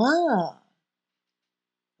 Oh,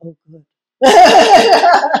 good.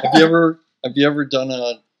 Have you ever done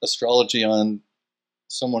a astrology on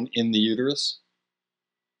someone in the uterus?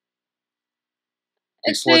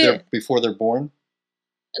 Before they're born?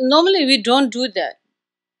 Normally we don't do that.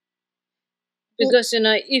 Because,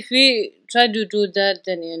 if we try to do that,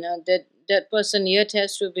 then, that person yet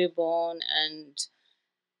has to be born. And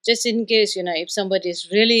just in case, if somebody is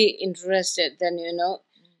really interested, then,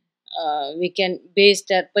 we can base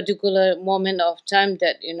that particular moment of time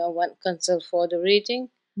that, one consult for the reading.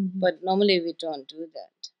 But normally we don't do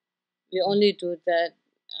that. We only do that,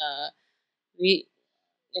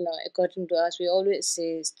 according to us, we always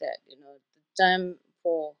say is that, the time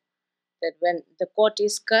for that when the cord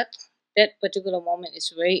is cut, that particular moment is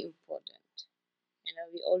very important.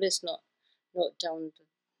 We always note down the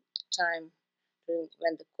time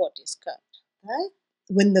when the cord is cut. Right?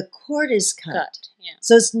 When the cord is cut. Yeah.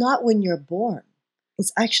 So it's not when you're born.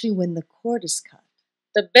 It's actually when the cord is cut.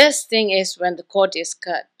 The best thing is when the cord is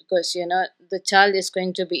cut, because, the child is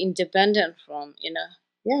going to be independent from,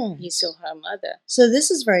 his or her mother. So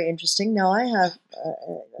this is very interesting. Now I have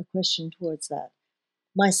a question towards that.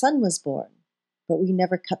 My son was born, but we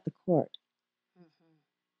never cut the cord.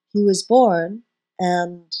 He was born,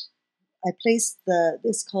 and I placed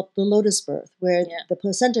it's called the lotus birth, where the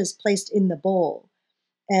placenta is placed in the bowl,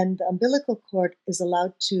 and the umbilical cord is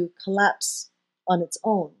allowed to collapse on its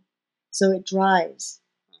own, so it dries,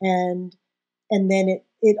 and then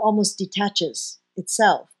it almost detaches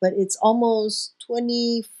itself, but it's almost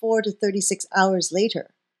 24 to 36 hours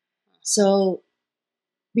later. So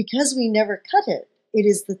because we never cut it,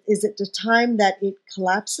 is it the time that it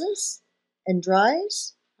collapses and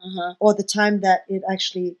dries, or the time that it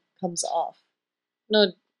actually comes off?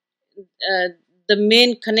 No, the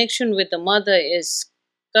main connection with the mother is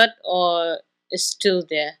cut or is still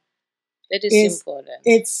there. That is important.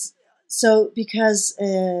 It's so because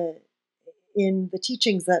in the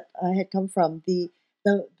teachings that I had come from, the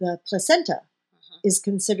placenta is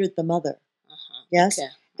considered the mother. Yes,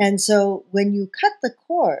 and so when you cut the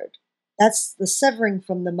cord, that's the severing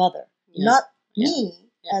from the mother, not me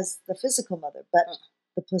as the physical mother, but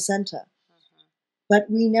the placenta. But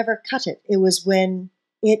we never cut it. It was when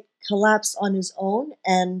it collapsed on his own,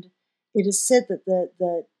 and it is said that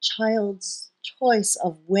the child's choice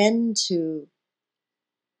of when to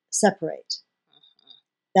separate,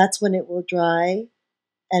 that's when it will dry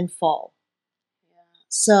and fall. Yeah.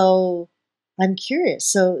 So I'm curious.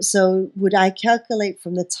 So would I calculate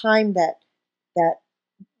from the time that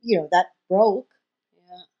that broke,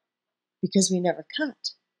 Yeah. because we never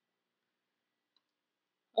cut?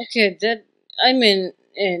 Okay, that I mean,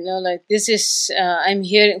 like this is I'm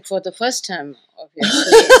hearing for the first time,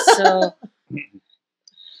 obviously. So,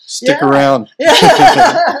 Stick Yeah. around.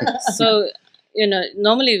 Yeah. so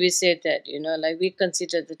normally we say that like we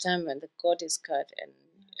consider the time when the cord is cut, and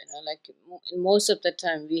like in most of the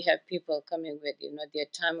time we have people coming with their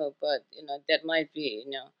time of birth. That might be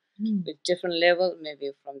Hmm. with different level,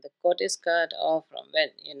 maybe from the cord is cut or from when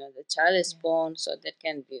the child is Yeah. born. So that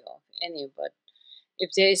can be of any, but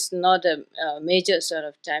if there is not a major sort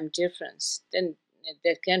of time difference, then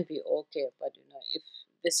that can be okay. But if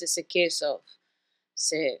this is a case of,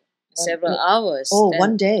 say, several hours, Oh, then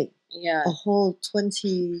one day, yeah, a whole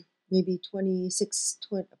 20, maybe 26,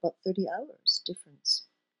 about 30 hours difference.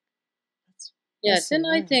 yeah, That's a then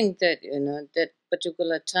I lot. think that that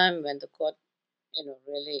particular time when the cord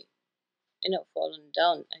really fallen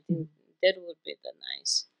down, I think that would be the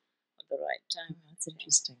nice or the right time. That's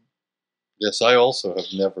interesting. Yes, I also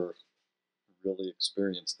have never really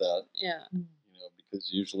experienced that. Yeah, Because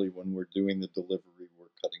usually when we're doing the delivery, we're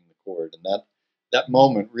cutting the cord, and that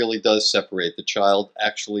moment really does separate. The child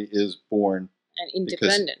actually is born and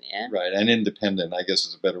independent. Yeah, right, and independent, I guess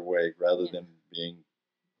is a better way, rather than being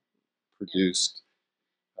produced.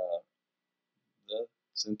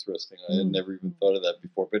 That's interesting. I had never even thought of that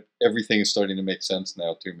before, but everything is starting to make sense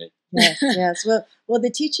now to me. Yes, yes. Well,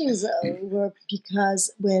 the teachings were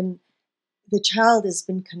because when the child has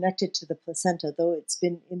been connected to the placenta, though it's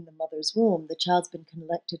been in the mother's womb, the child's been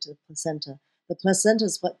connected to the placenta. The placenta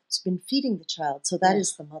is what's been feeding the child, so that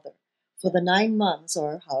is the mother. For the 9 months,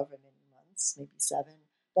 or however many months, maybe 7,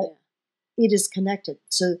 but it is connected.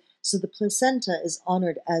 So the placenta is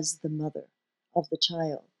honored as the mother of the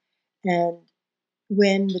child. And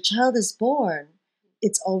when the child is born,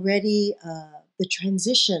 it's already the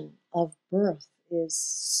transition of birth is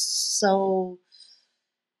so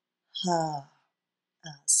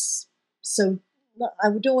so I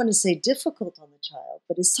don't want to say difficult on the child,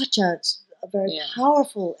 but it's such a very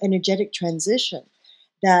powerful energetic transition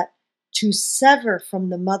that to sever from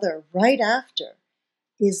the mother right after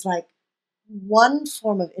is like one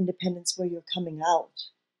form of independence where you're coming out,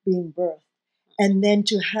 being birthed, and then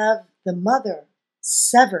to have the mother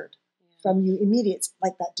severed from you immediately, it's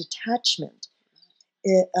like that detachment.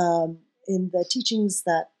 In the teachings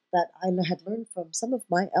that I had learned from some of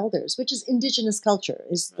my elders, which is indigenous culture,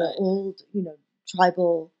 is the old,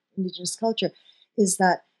 tribal indigenous culture, is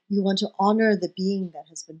that you want to honor the being that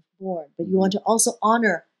has been born, but you want to also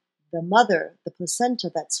honor the mother, the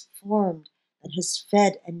placenta that's formed, that has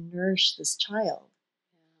fed and nourished this child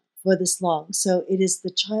for this long. So it is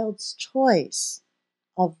the child's choice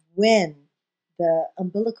of when the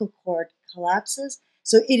umbilical cord collapses.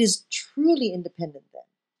 So it is truly independent then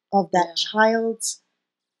of that child's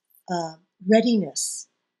readiness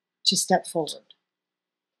to step forward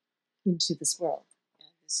into this world.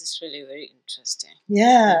 This is really very interesting.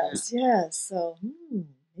 Yes, yes. So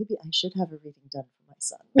maybe I should have a reading done for my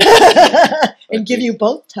son and give you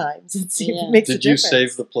both times and see if it makes a difference. Did you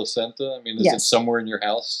save the placenta? I mean, is it somewhere in your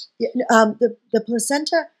house? Yeah, the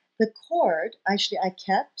placenta, the cord, actually I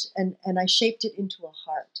kept and I shaped it into a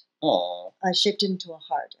heart. Oh. I shaped it into a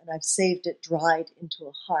heart, and I've saved it dried into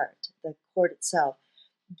a heart, the cord itself.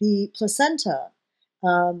 The placenta,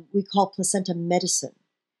 we call placenta medicine.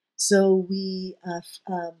 So we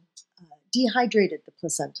dehydrated the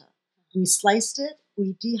placenta. We sliced it,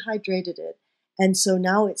 we dehydrated it, and so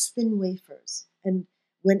now it's thin wafers. And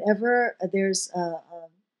whenever there's a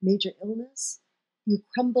major illness, you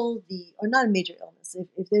crumble or not a major illness,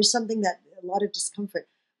 if there's something that, a lot of discomfort,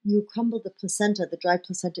 you crumble the placenta, the dry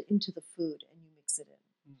placenta, into the food, and you mix it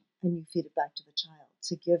in, and you feed it back to the child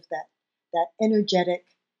to give that energetic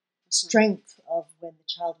strength of when the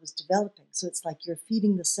child was developing. So it's like you're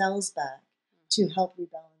feeding the cells back to help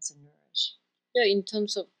rebalance and nourish. Yeah, in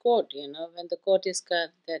terms of cord, when the cord is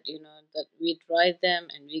cut, that that we dry them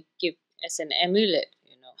and we keep as an amulet,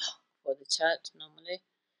 for the child normally.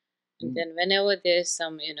 And then whenever there's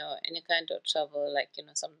some, any kind of trouble, like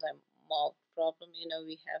sometimes mouth problem,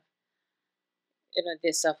 we have,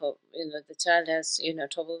 they suffer, the child has,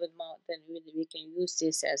 trouble with mouth, then we can use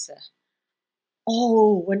this as a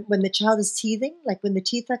Oh, when the child is teething, like when the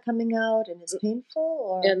teeth are coming out and it's painful,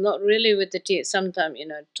 or Yeah, not really with the teeth. Sometimes,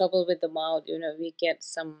 trouble with the mouth, we get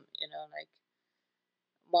some, like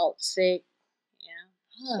mouth sick.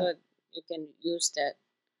 Yeah. Huh. So you can use that,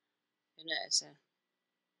 as a.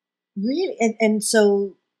 Really, and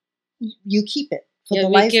so you keep it for Yeah, the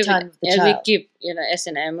we give it, lifetime of the and we child. keep, as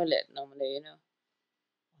an amulet normally,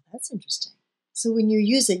 That's interesting. So when you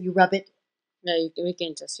use it, you rub it. Yeah, we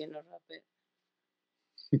can just, rub it.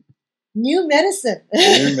 New medicine.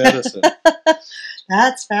 New medicine.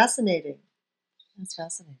 That's fascinating. That's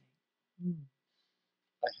fascinating. Hmm.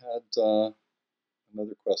 I had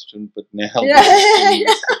another question, but now Yeah.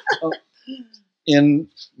 this is in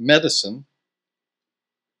medicine,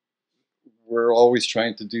 we're always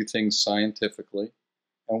trying to do things scientifically,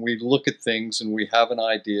 and we look at things and we have an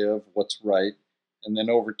idea of what's right, and then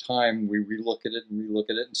over time we relook at it and relook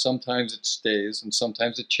at it, and sometimes it stays and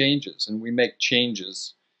sometimes it changes, and we make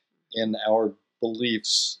changes in our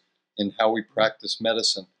beliefs in how we practice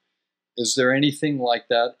medicine. Is there anything like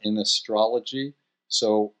that in astrology?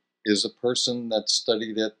 So is a person that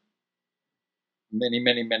studied it many,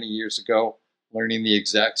 many, many years ago learning the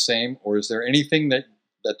exact same, or is there anything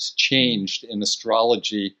that's changed in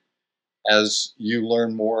astrology as you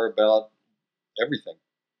learn more about everything?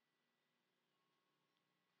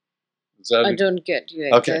 Is that I don't get you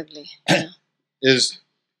Okay. exactly. Yeah, Is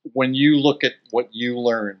when you look at what you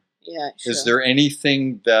learn, yeah, sure. is there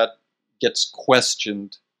anything that gets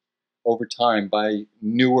questioned over time by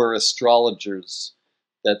newer astrologers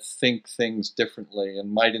that think things differently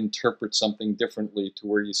and might interpret something differently to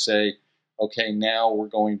where you say, okay, now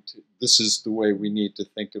this is the way we need to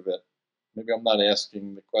think of it? Maybe I'm not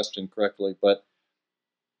asking the question correctly, but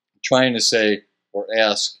I'm trying to say or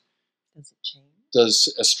ask, Does it change?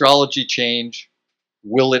 does astrology change?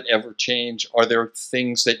 Will it ever change? Are there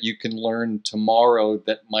things that you can learn tomorrow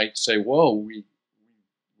that might say, whoa, we've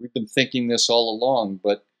been thinking this all along,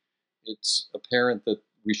 but it's apparent that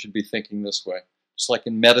we should be thinking this way. Just like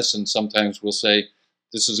in medicine, sometimes we'll say,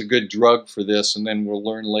 this is a good drug for this, and then we'll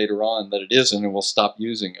learn later on that it isn't, and we'll stop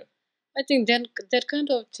using it. I think that kind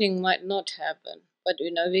of thing might not happen, but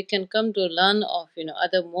we can come to learn of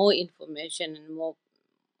other more information and more,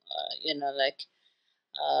 like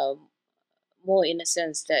more in a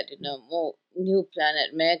sense that more new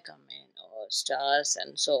planet may come in or stars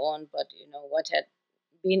and so on. But what had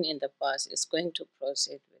been in the past is going to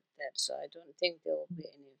proceed with that. So I don't think there will be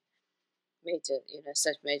any major,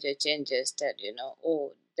 such major changes that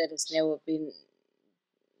oh, that has never been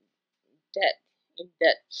that in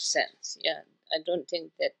that sense. Yeah, I don't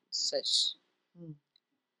think that such Hmm.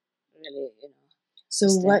 really, So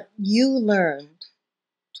is there. what you learned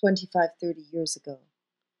 25, 30 years ago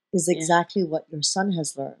is Yeah. exactly what your son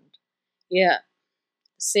has learned. Yeah,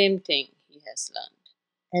 same thing he has learned.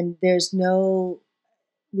 And there's no,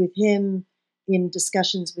 with him in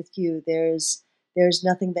discussions with you, there's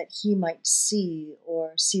nothing that he might see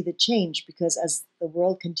or see the change, because as the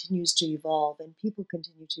world continues to evolve and people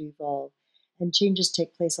continue to evolve and changes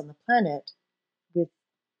take place on the planet with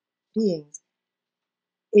beings,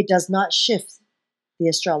 it does not shift the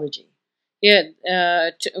astrology. Yeah,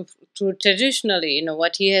 to traditionally,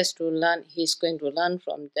 what he has to learn, he's going to learn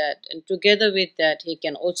from that, and together with that, he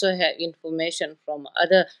can also have information from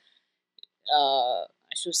other, I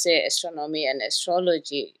should say, astronomy and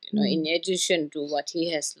astrology. In addition to what he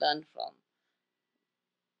has learned from,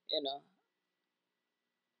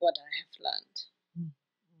 what I have learned.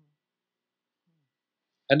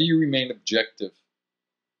 How do you remain objective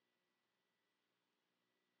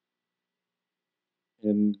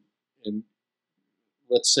in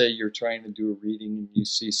let's say you're trying to do a reading and you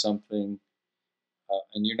see something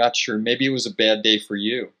and you're not sure, maybe it was a bad day for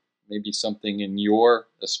you. Maybe something in your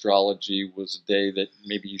astrology was a day that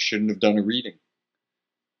maybe you shouldn't have done a reading.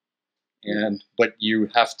 But you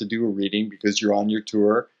have to do a reading because you're on your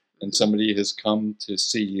tour and somebody has come to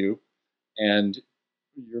see you and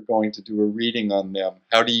you're going to do a reading on them.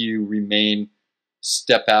 How do you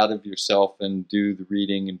step out of yourself and do the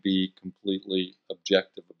reading and be completely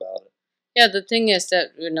objective about it? Yeah, the thing is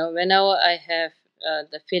that whenever I have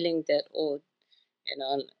the feeling that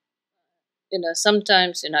you know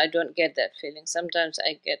sometimes I don't get that feeling. Sometimes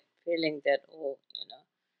I get feeling that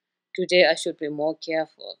today I should be more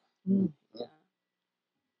careful. Yeah.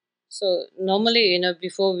 So normally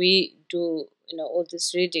before we do all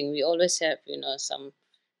this reading, we always have some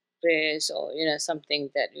prayers or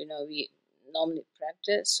something that we normally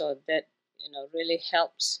practice, so that really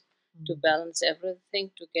helps to balance everything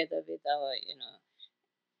together with our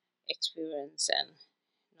experience and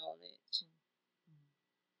knowledge.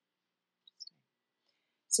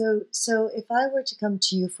 So if I were to come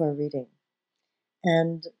to you for a reading,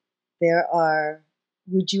 and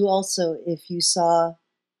would you also, if you saw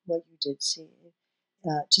what you did see,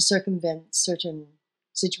 to circumvent certain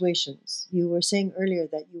situations? You were saying earlier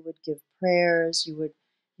that you would give prayers, you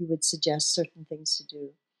would suggest certain things to do.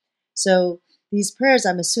 So these prayers,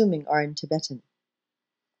 I'm assuming, are in Tibetan.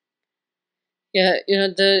 Yeah,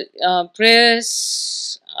 the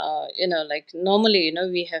prayers, like normally,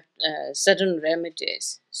 we have certain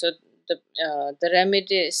remedies. So the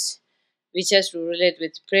remedies which has to relate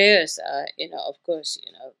with prayers are, of course,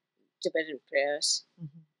 Tibetan prayers.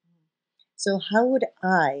 Mm-hmm. So how would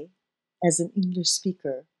I, as an English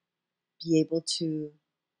speaker, be able to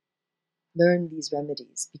learn these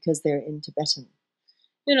remedies because they're in Tibetan?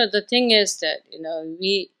 The thing is that,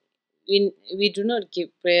 we do not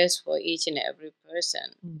give prayers for each and every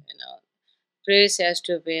person. Prayers has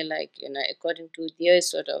to be like, according to their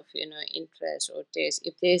sort of, interest or taste.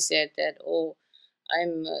 If they said that, oh,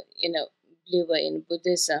 I'm, believer in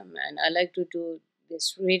Buddhism and I like to do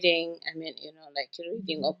this reading, I mean, like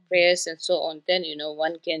reading of prayers and so on, then,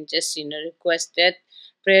 one can just, request that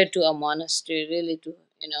prayer to a monastery really to,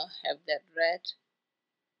 have that read.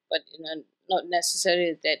 But, not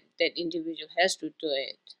necessarily that that individual has to do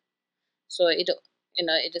it. So it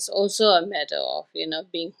is also a matter of,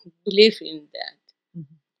 being belief in that.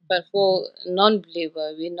 Mm-hmm. But for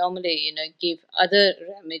non-believer, we normally, give other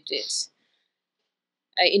remedies.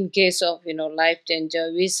 In case of, life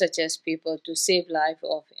danger, we suggest people to save life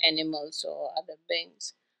of animals or other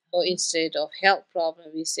beings. Or instead of health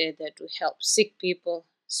problem, we say that to help sick people,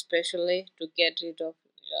 especially to get rid of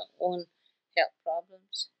your own health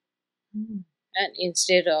problems. Mm-hmm. And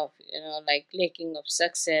instead of, like lacking of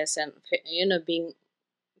success and, being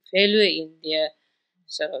failure in their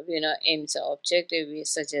sort of, aims or objective, we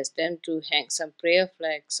suggest them to hang some prayer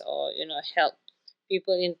flags or, help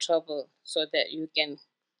people in trouble so that you can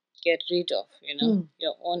get rid of,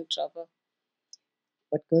 your own trouble.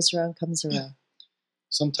 What goes around comes around.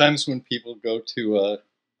 Sometimes when people go to a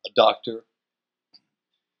doctor,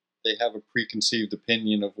 they have a preconceived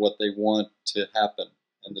opinion of what they want to happen,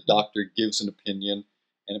 and the doctor gives an opinion,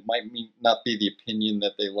 and it might not be the opinion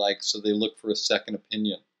that they like, so they look for a second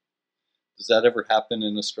opinion. Does that ever happen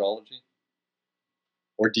in astrology?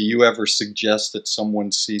 Or do you ever suggest that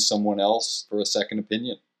someone see someone else for a second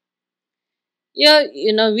opinion? Yeah,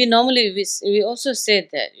 we normally, we also say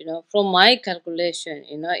that, from my calculation,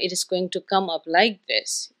 it is going to come up like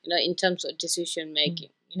this, in terms of decision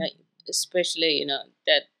making, especially,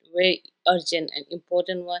 that very urgent and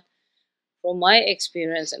important one. From my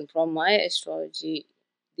experience and from my astrology,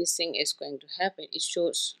 this thing is going to happen. It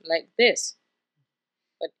shows like this.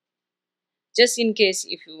 But just in case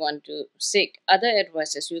if you want to seek other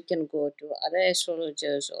advices, you can go to other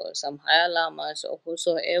astrologers or some higher lamas or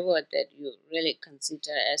whosoever that you really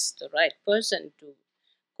consider as the right person to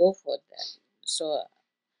go for that. So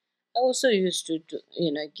I also used to do,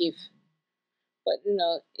 give, but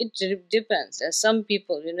it depends. As some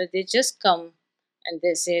people, they just come and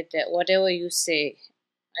they say that whatever you say,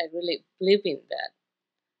 I really believe in that.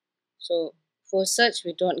 So for such,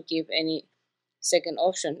 we don't give any second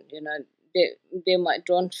option. They might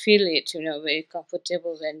don't feel it, very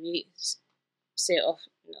comfortable when we say of,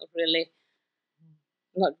 really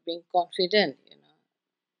not being confident.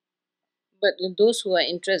 But those who are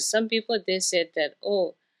interested, some people they said that,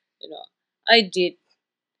 oh, I did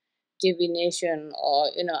divination, or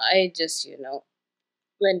I just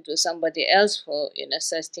went to somebody else for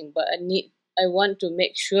such thing, but I want to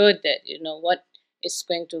make sure that what it's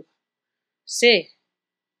going to say.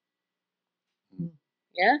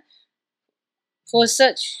 Yeah, for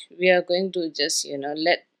such we are going to just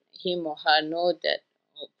let him or her know that,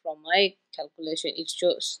 oh, from my calculation it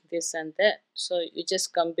shows this and that, so you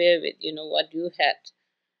just compare with what you had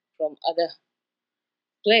from other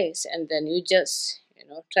place, and then you just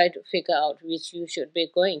try to figure out which you should be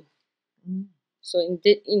going. So in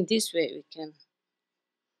this way we can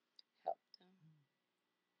help them.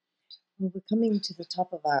 Well, we're coming to the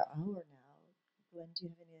top of our hour now. Glenn, do you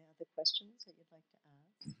have any other questions that you'd like to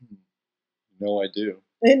ask? No, I do.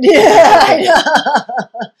 Yeah, I know.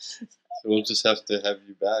 So we'll just have to have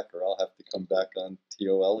you back, or I'll have to come back on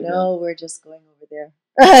TOL again. No, we're just going over there.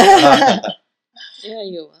 Yeah,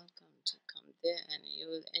 you're welcome to come there, and you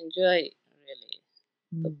will enjoy really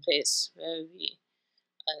the place where we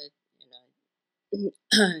I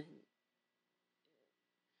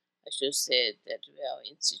should say that our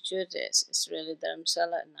institute is really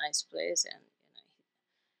Dharamsala, a nice place, and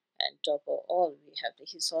and top of all, we have the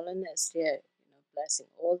His Holiness there, blessing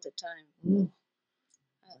all the time.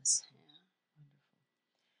 Us. Yeah.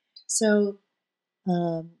 So,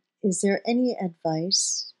 Is there any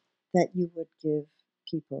advice that you would give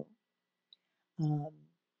people um,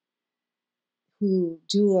 who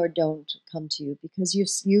do or don't come to you? Because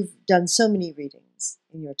you've done so many readings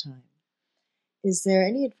in your time. Is there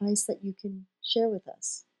any advice that you can share with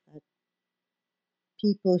us that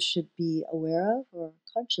people should be aware of or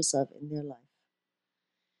conscious of in their life?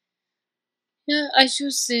 Yeah, I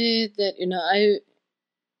should say that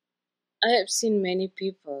I have seen many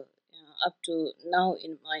people up to now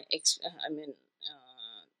in my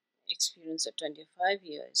experience of 25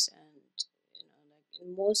 years, and like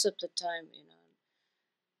in most of the time,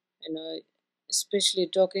 you know, especially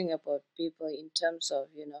talking about people in terms of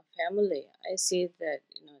family, I see that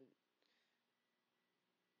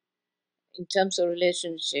in terms of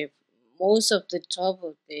relationship, most of the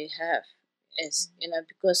trouble they have is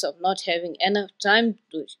because of not having enough time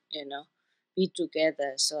to be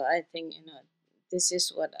together. So I think this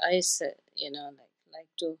is what I said, like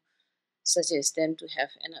to suggest them to have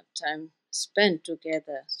enough time spent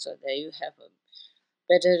together so that you have a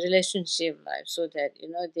better relationship life, so that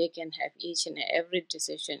they can have each and every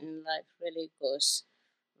decision in life really goes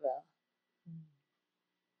well.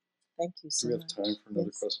 Thank you Do so we have much. time for another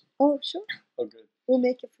Yes. question? Oh, sure. Oh, good. We'll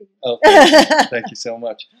make it for you. Oh, thank you so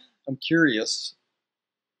much. I'm curious,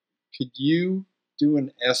 could you do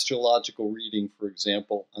an astrological reading, for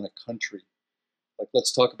example, on a country? Like,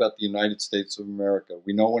 let's talk about the United States of America.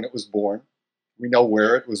 We know when it was born. We know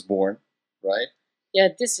where it was born, right? Yeah,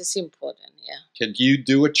 this is important. Yeah. Could you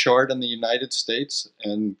do a chart on the United States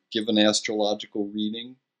and give an astrological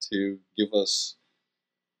reading to give us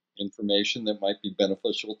information that might be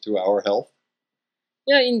beneficial to our health?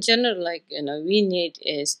 Yeah, in general, like we need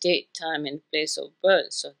a state, time, and place of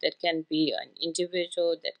birth. So that can be an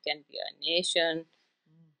individual, that can be a nation,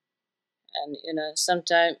 and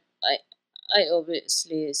sometimes I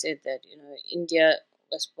obviously said that India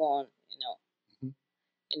was born Mhm.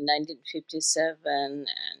 in 1957,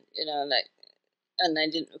 and like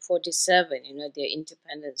 1947, their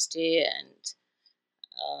Independence Day, and it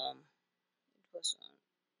was on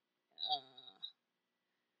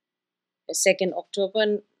the 2nd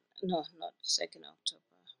October. No, not 2nd October.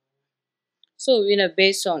 So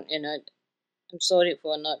based on I'm sorry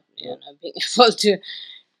for not being able to,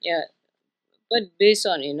 yeah, but based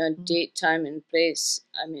on date, time, and place.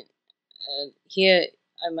 I mean, here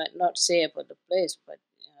I might not say about the place, but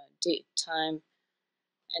date, time,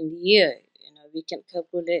 and year. We can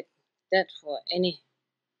calculate that for any,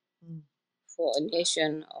 Mm. for a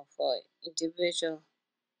nation or for individual.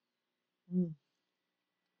 Mm.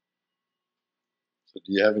 So,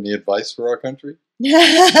 do you have any advice for our country?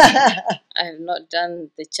 I have not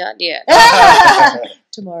done the chart yet.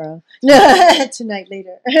 Tomorrow. Tonight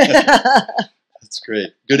later. That's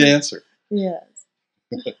great. Good answer. Yes.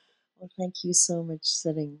 Well, thank you so much,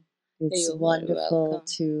 Sitting. It's You're very wonderful welcome.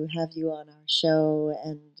 to have you on our show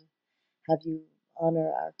and have you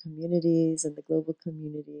honor our communities and the global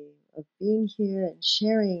community of being here and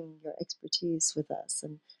sharing your expertise with us.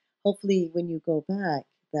 And hopefully, when you go back,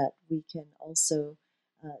 that we can also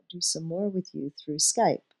do some more with you through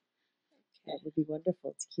Skype. That would be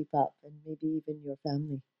wonderful to keep up, and maybe even your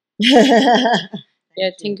family.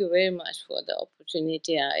 Thank you very much for the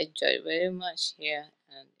opportunity. I enjoyed very much here,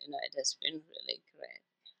 and it has been really great.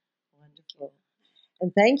 Wonderful.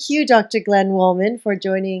 And thank you, Dr. Glenn Woolman, for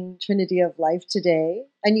joining Trinity of Life today.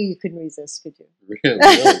 I knew you couldn't resist, could you? Really,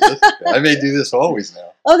 I may do this always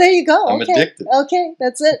now. Oh, there you go. I'm okay. addicted. Okay,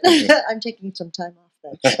 that's it. I'm taking some time off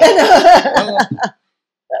then.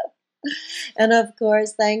 And of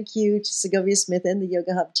course, thank you to Segovia Smith and the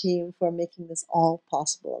Yoga Hub team for making this all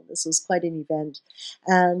possible. This was quite an event.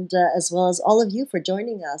 And as well as all of you for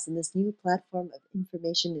joining us in this new platform of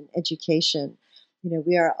information and education.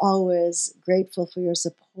 We are always grateful for your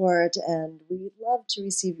support, and we love to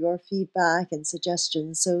receive your feedback and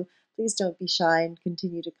suggestions. So please don't be shy and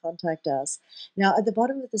continue to contact us. Now, at the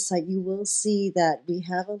bottom of the site, you will see that we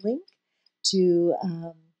have a link to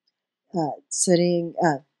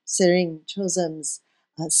Tsering Chosam's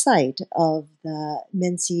site of the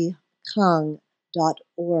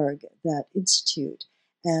mensihkang.org, that institute.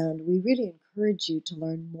 And we really encourage you to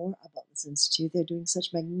learn more about this institute. They're doing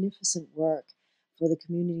such magnificent work for the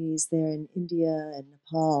communities there in India and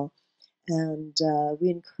Nepal. And we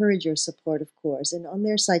encourage your support, of course. And on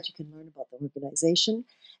their site, you can learn about the organization.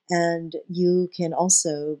 And you can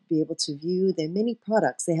also be able to view their many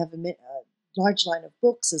products. They have a large line of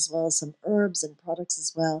books, as well as some herbs and products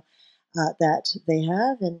as well that they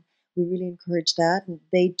have. And we really encourage that. And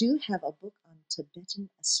they do have a book on Tibetan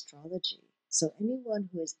astrology. So anyone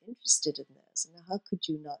who is interested in this, and how could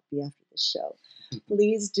you not be after this show,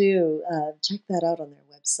 please do check that out on their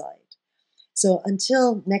website. So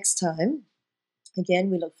until next time,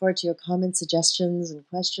 again, we look forward to your comments, suggestions, and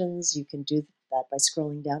questions. You can do that by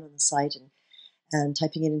scrolling down on the site and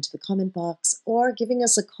typing it into the comment box, or giving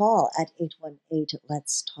us a call at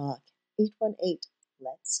 818-LETS-TALK.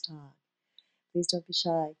 818-LETS-TALk. Please don't be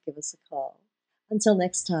shy. Give us a call. Until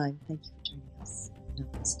next time, thank you for joining us.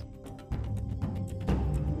 Namaste.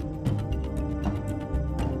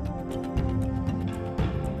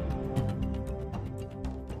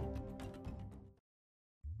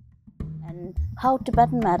 And how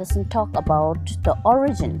Tibetan medicine talk about the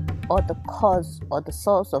origin or the cause or the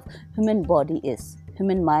source of human body is,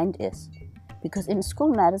 human mind is. Because in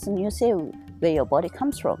school medicine, you say where your body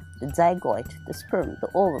comes from, the zygote, the sperm, the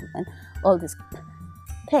ovum, and all this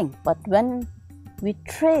thing. But when we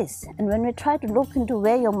trace and when we try to look into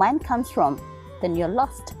where your mind comes from, then you're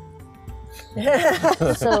lost.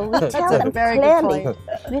 So we tell them clearly.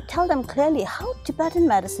 We tell them clearly how Tibetan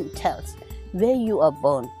medicine tells where you are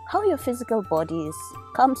born, how your physical body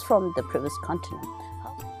comes from the previous continent.